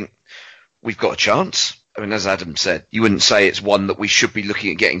think we've got a chance. I mean, as Adam said, you wouldn't say it's one that we should be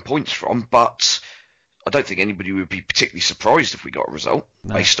looking at getting points from, but I don't think anybody would be particularly surprised if we got a result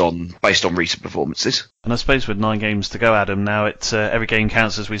based on recent performances. And I suppose with 9 games to go, Adam, now every game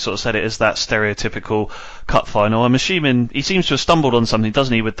counts, as we sort of said. It is that stereotypical cup final. I'm assuming he seems to have stumbled on something,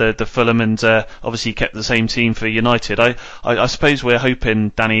 doesn't he, with the Fulham, and obviously kept the same team for United. I suppose we're hoping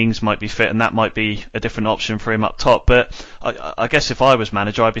Danny Ings might be fit, and that might be a different option for him up top. But I guess if I was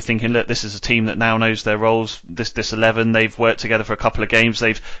manager, I'd be thinking, look, this is a team that now knows their roles. This 11, they've worked together for a couple of games.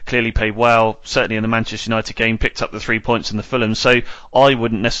 They've clearly played well, certainly in the Manchester United game, picked up the 3 points in the Fulham. So I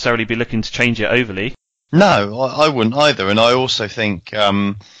wouldn't necessarily be looking to change it overly. No, I wouldn't either. And I also think,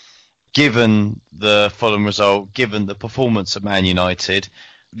 given the Fulham result, given the performance of Man United,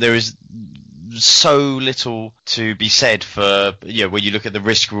 there is so little to be said for, when you look at the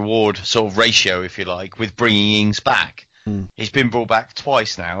risk-reward sort of ratio, if you like, with bringing Ings back. He's been brought back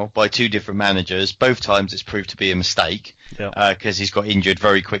twice now by 2 different managers. Both times it's proved to be a mistake because he's got injured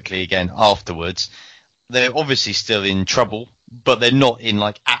very quickly again afterwards. They're obviously still in trouble, but they're not in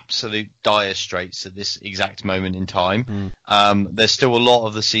like absolute dire straits at this exact moment in time. There's still a lot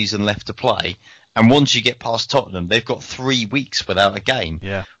of the season left to play. And once you get past Tottenham, they've got 3 weeks without a game.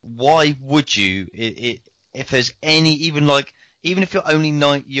 Why would you, if there's any, even if you're only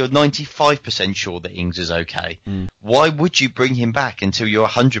you're 95% sure that Ings is okay, why would you bring him back until you're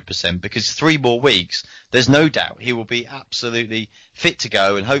 100%? Because 3 more weeks, there's no doubt he will be absolutely fit to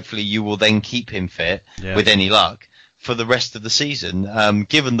go, and hopefully you will then keep him fit with any luck for the rest of the season.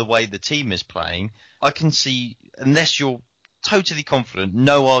 Given the way the team is playing, I can see, unless you're totally confident,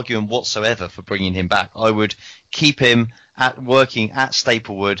 no argument whatsoever for bringing him back. I would keep him working at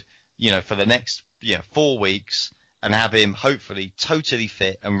Staplewood, for the next 4 weeks, and have him hopefully totally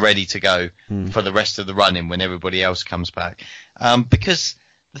fit and ready to go for the rest of the run-in when everybody else comes back. Because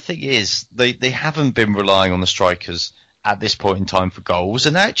the thing is, they haven't been relying on the strikers at this point in time for goals.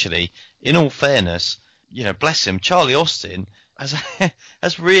 And actually, in all fairness, bless him, Charlie Austin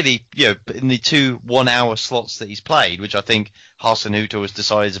has really, in the 2 1-hour slots that he's played, which I think Hasenhüttl has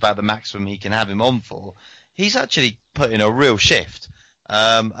decided is about the maximum he can have him on for, he's actually put in a real shift.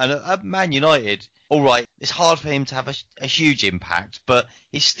 And at Man United, all right, it's hard for him to have a huge impact, but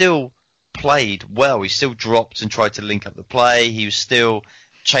he's still played well. He still dropped and tried to link up the play. He was still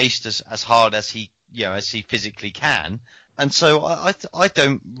chased as hard as he physically can. And so I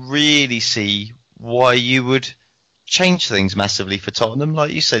don't really see why you would change things massively for Tottenham.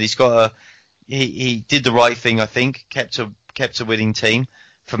 Like you said, he did the right thing, I think, kept a winning team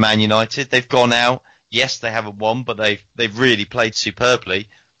for Man United. They've gone out. Yes, they haven't won, but they've really played superbly.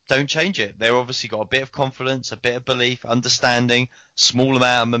 Don't change it. They've obviously got a bit of confidence, a bit of belief, understanding, small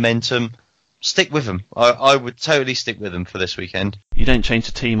amount of momentum. Stick with them. I would totally stick with them for this weekend. You don't change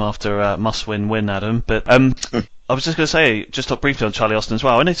the team after a must-win, Adam. But I was just going to say, just talk briefly on Charlie Austin as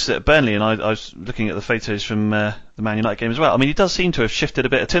well. I noticed it at Burnley, and I was looking at the photos from the Man United game as well. I mean, he does seem to have shifted a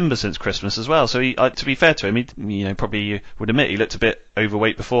bit of timber since Christmas as well. So, to be fair to him, he probably you would admit he looked a bit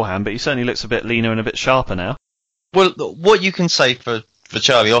overweight beforehand, but he certainly looks a bit leaner and a bit sharper now. Well, what you can say for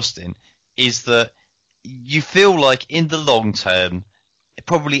Charlie Austin is that you feel like in the long term,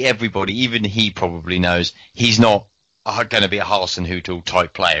 probably everybody, even he probably knows, he's not going to be a Hasenhüttl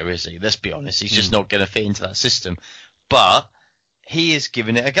type player, is he? Let's be honest. He's just not going to fit into that system. But he is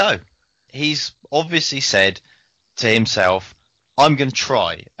giving it a go. He's obviously said to himself, I'm going to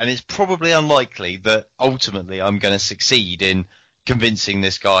try. And it's probably unlikely that ultimately I'm going to succeed in convincing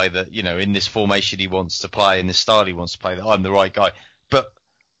this guy that, in this formation he wants to play, in this style he wants to play, that I'm the right guy. But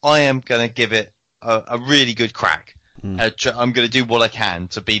I am going to give it a really good crack. I'm going to do what I can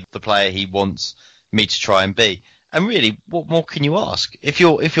to be the player he wants me to try and be. And really, what more can you ask? If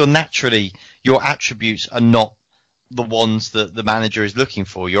you're naturally, your attributes are not the ones that the manager is looking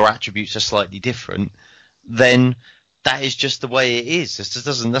for, your attributes are slightly different, then that is just the way it is.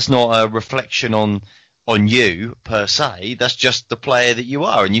 That's not a reflection on you per se. That's just the player that you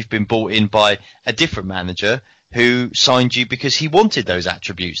are, and you've been brought in by a different manager who signed you because he wanted those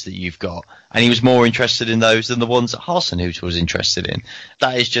attributes that you've got, and he was more interested in those than the ones that Hasenhüttl was interested in.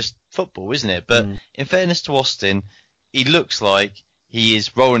 That is just football, isn't it? But in fairness to Austin, he looks like he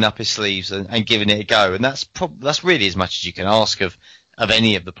is rolling up his sleeves and giving it a go, and that's really as much as you can ask of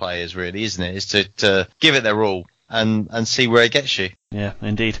any of the players, really, isn't it? Is to give it their all and see where it gets you. Yeah,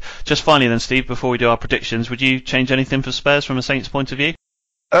 indeed. Just finally then, Steve, before we do our predictions, would you change anything for Spurs from a Saints point of view?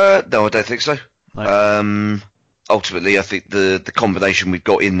 No, I don't think so. Ultimately, I think the combination we've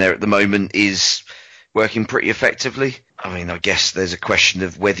got in there at the moment is working pretty effectively. I mean, I guess there's a question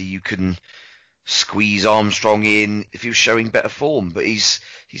of whether you can squeeze Armstrong in if he was showing better form, but he's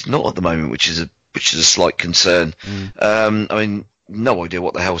not at the moment, which is a slight concern. I mean, no idea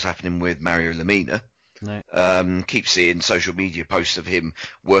what the hell's happening with Mario Lemina. No. Keep seeing social media posts of him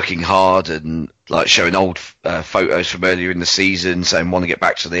working hard and like showing old photos from earlier in the season, saying want to get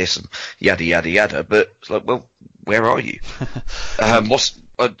back to this and yada yada yada. But it's like, well, where are you?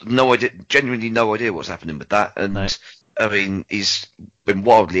 No idea, genuinely no idea what's happening with that. And I mean, he's been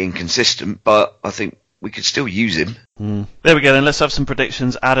wildly inconsistent, but I think we could still use him. There we go. Then let's have some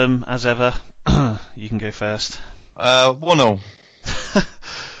predictions. Adam, as ever, you can go first. 1-0.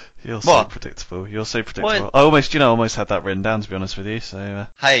 You're so predictable. You're so predictable. I almost had that written down, to be honest with you. So,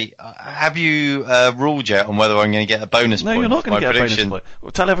 hey, have you ruled yet on whether I'm going to get a bonus point? No, you're not going to get a bonus point.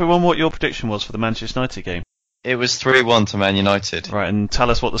 Well, tell everyone what your prediction was for the Manchester United game. It was 3-1 to Man United. Right, and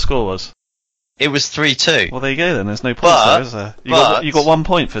tell us what the score was. It was 3-2. Well, there you go then. There's no points there, is there? You got 1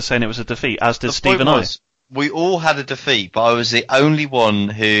 point for saying it was a defeat, as did Steve and I. We all had a defeat, but I was the only one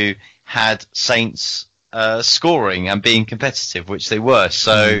who had Saints scoring and being competitive, which they were.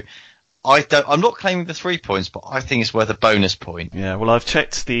 So I'm not claiming the 3 points, but I think it's worth a bonus point. Yeah, well, I've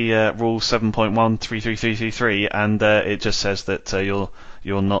checked the rule 7.13333, and it just says that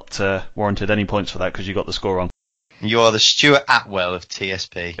you're not warranted any points for that because you got the score wrong. You are the Stuart Atwell of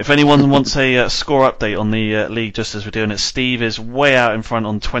TSP. If anyone wants a score update on the league, just as we're doing it, Steve is way out in front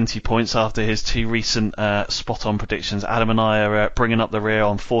on 20 points after his 2 recent spot-on predictions. Adam and I are bringing up the rear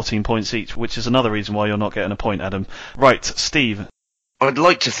on 14 points each, which is another reason why you're not getting a point, Adam. Right, Steve. I'd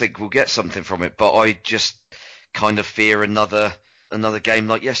like to think we'll get something from it, but I just kind of fear another game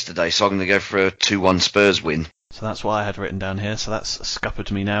like yesterday, so I'm going to go for a 2-1 Spurs win. So that's what I had written down here, so that's scuppered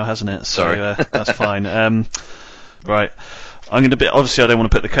me now, hasn't it? So, Sorry. That's fine. Right. I'm going to obviously I don't want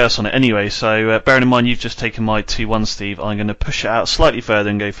to put the curse on it anyway, so bearing in mind you've just taken my 2-1, Steve, I'm going to push it out slightly further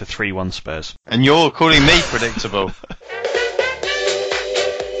and go for 3-1 Spurs. And you're calling me predictable.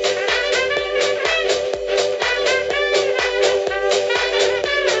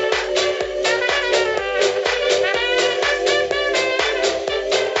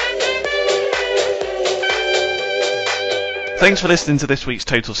 Thanks for listening to this week's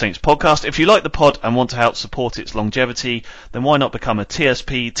Total Saints podcast. If you like the pod and want to help support its longevity, then why not become a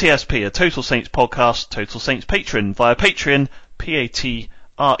TSP, a Total Saints podcast, Total Saints patron via Patreon,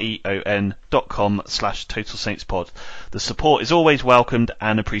 patreon.com/Total Saints pod. The support is always welcomed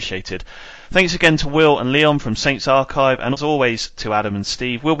and appreciated. Thanks again to Will and Leon from Saints Archive, and as always to Adam and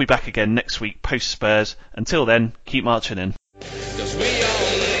Steve. We'll be back again next week post Spurs. Until then, keep marching in.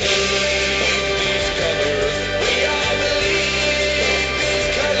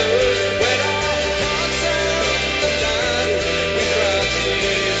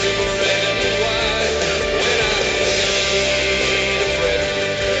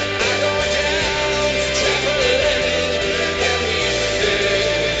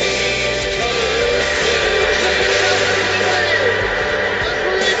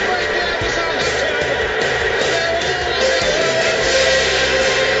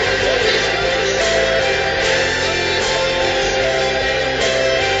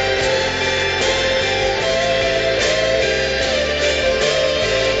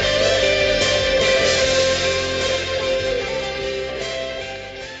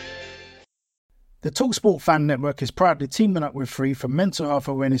 The TalkSport Fan Network is proudly teaming up with Free for Mental Health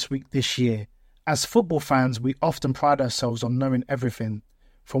Awareness Week this year. As football fans, we often pride ourselves on knowing everything,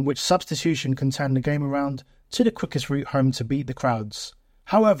 from which substitution can turn the game around to the quickest route home to beat the crowds.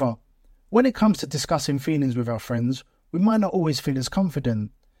 However, when it comes to discussing feelings with our friends, we might not always feel as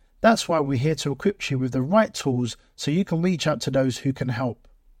confident. That's why we're here to equip you with the right tools so you can reach out to those who can help.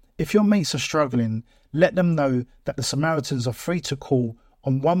 If your mates are struggling, let them know that the Samaritans are free to call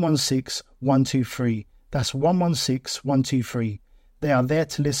on 116 123. That's 116 123. They are there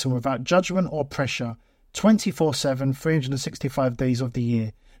to listen without judgment or pressure, 24/7, 365 days of the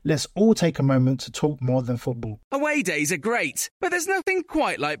year. Let's all take a moment to talk more than football. Away days are great, but there's nothing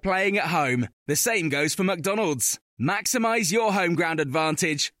quite like playing at home. The same goes for McDonald's. Maximise your home ground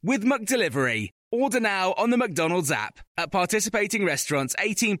advantage with McDelivery. Order now on the McDonald's app. At participating restaurants,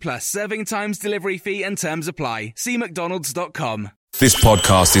 18 plus, serving times, delivery fee and terms apply. See mcdonalds.com. This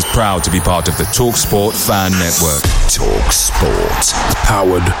podcast is proud to be part of the TalkSport Fan Network. TalkSport.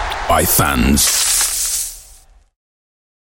 Powered by fans.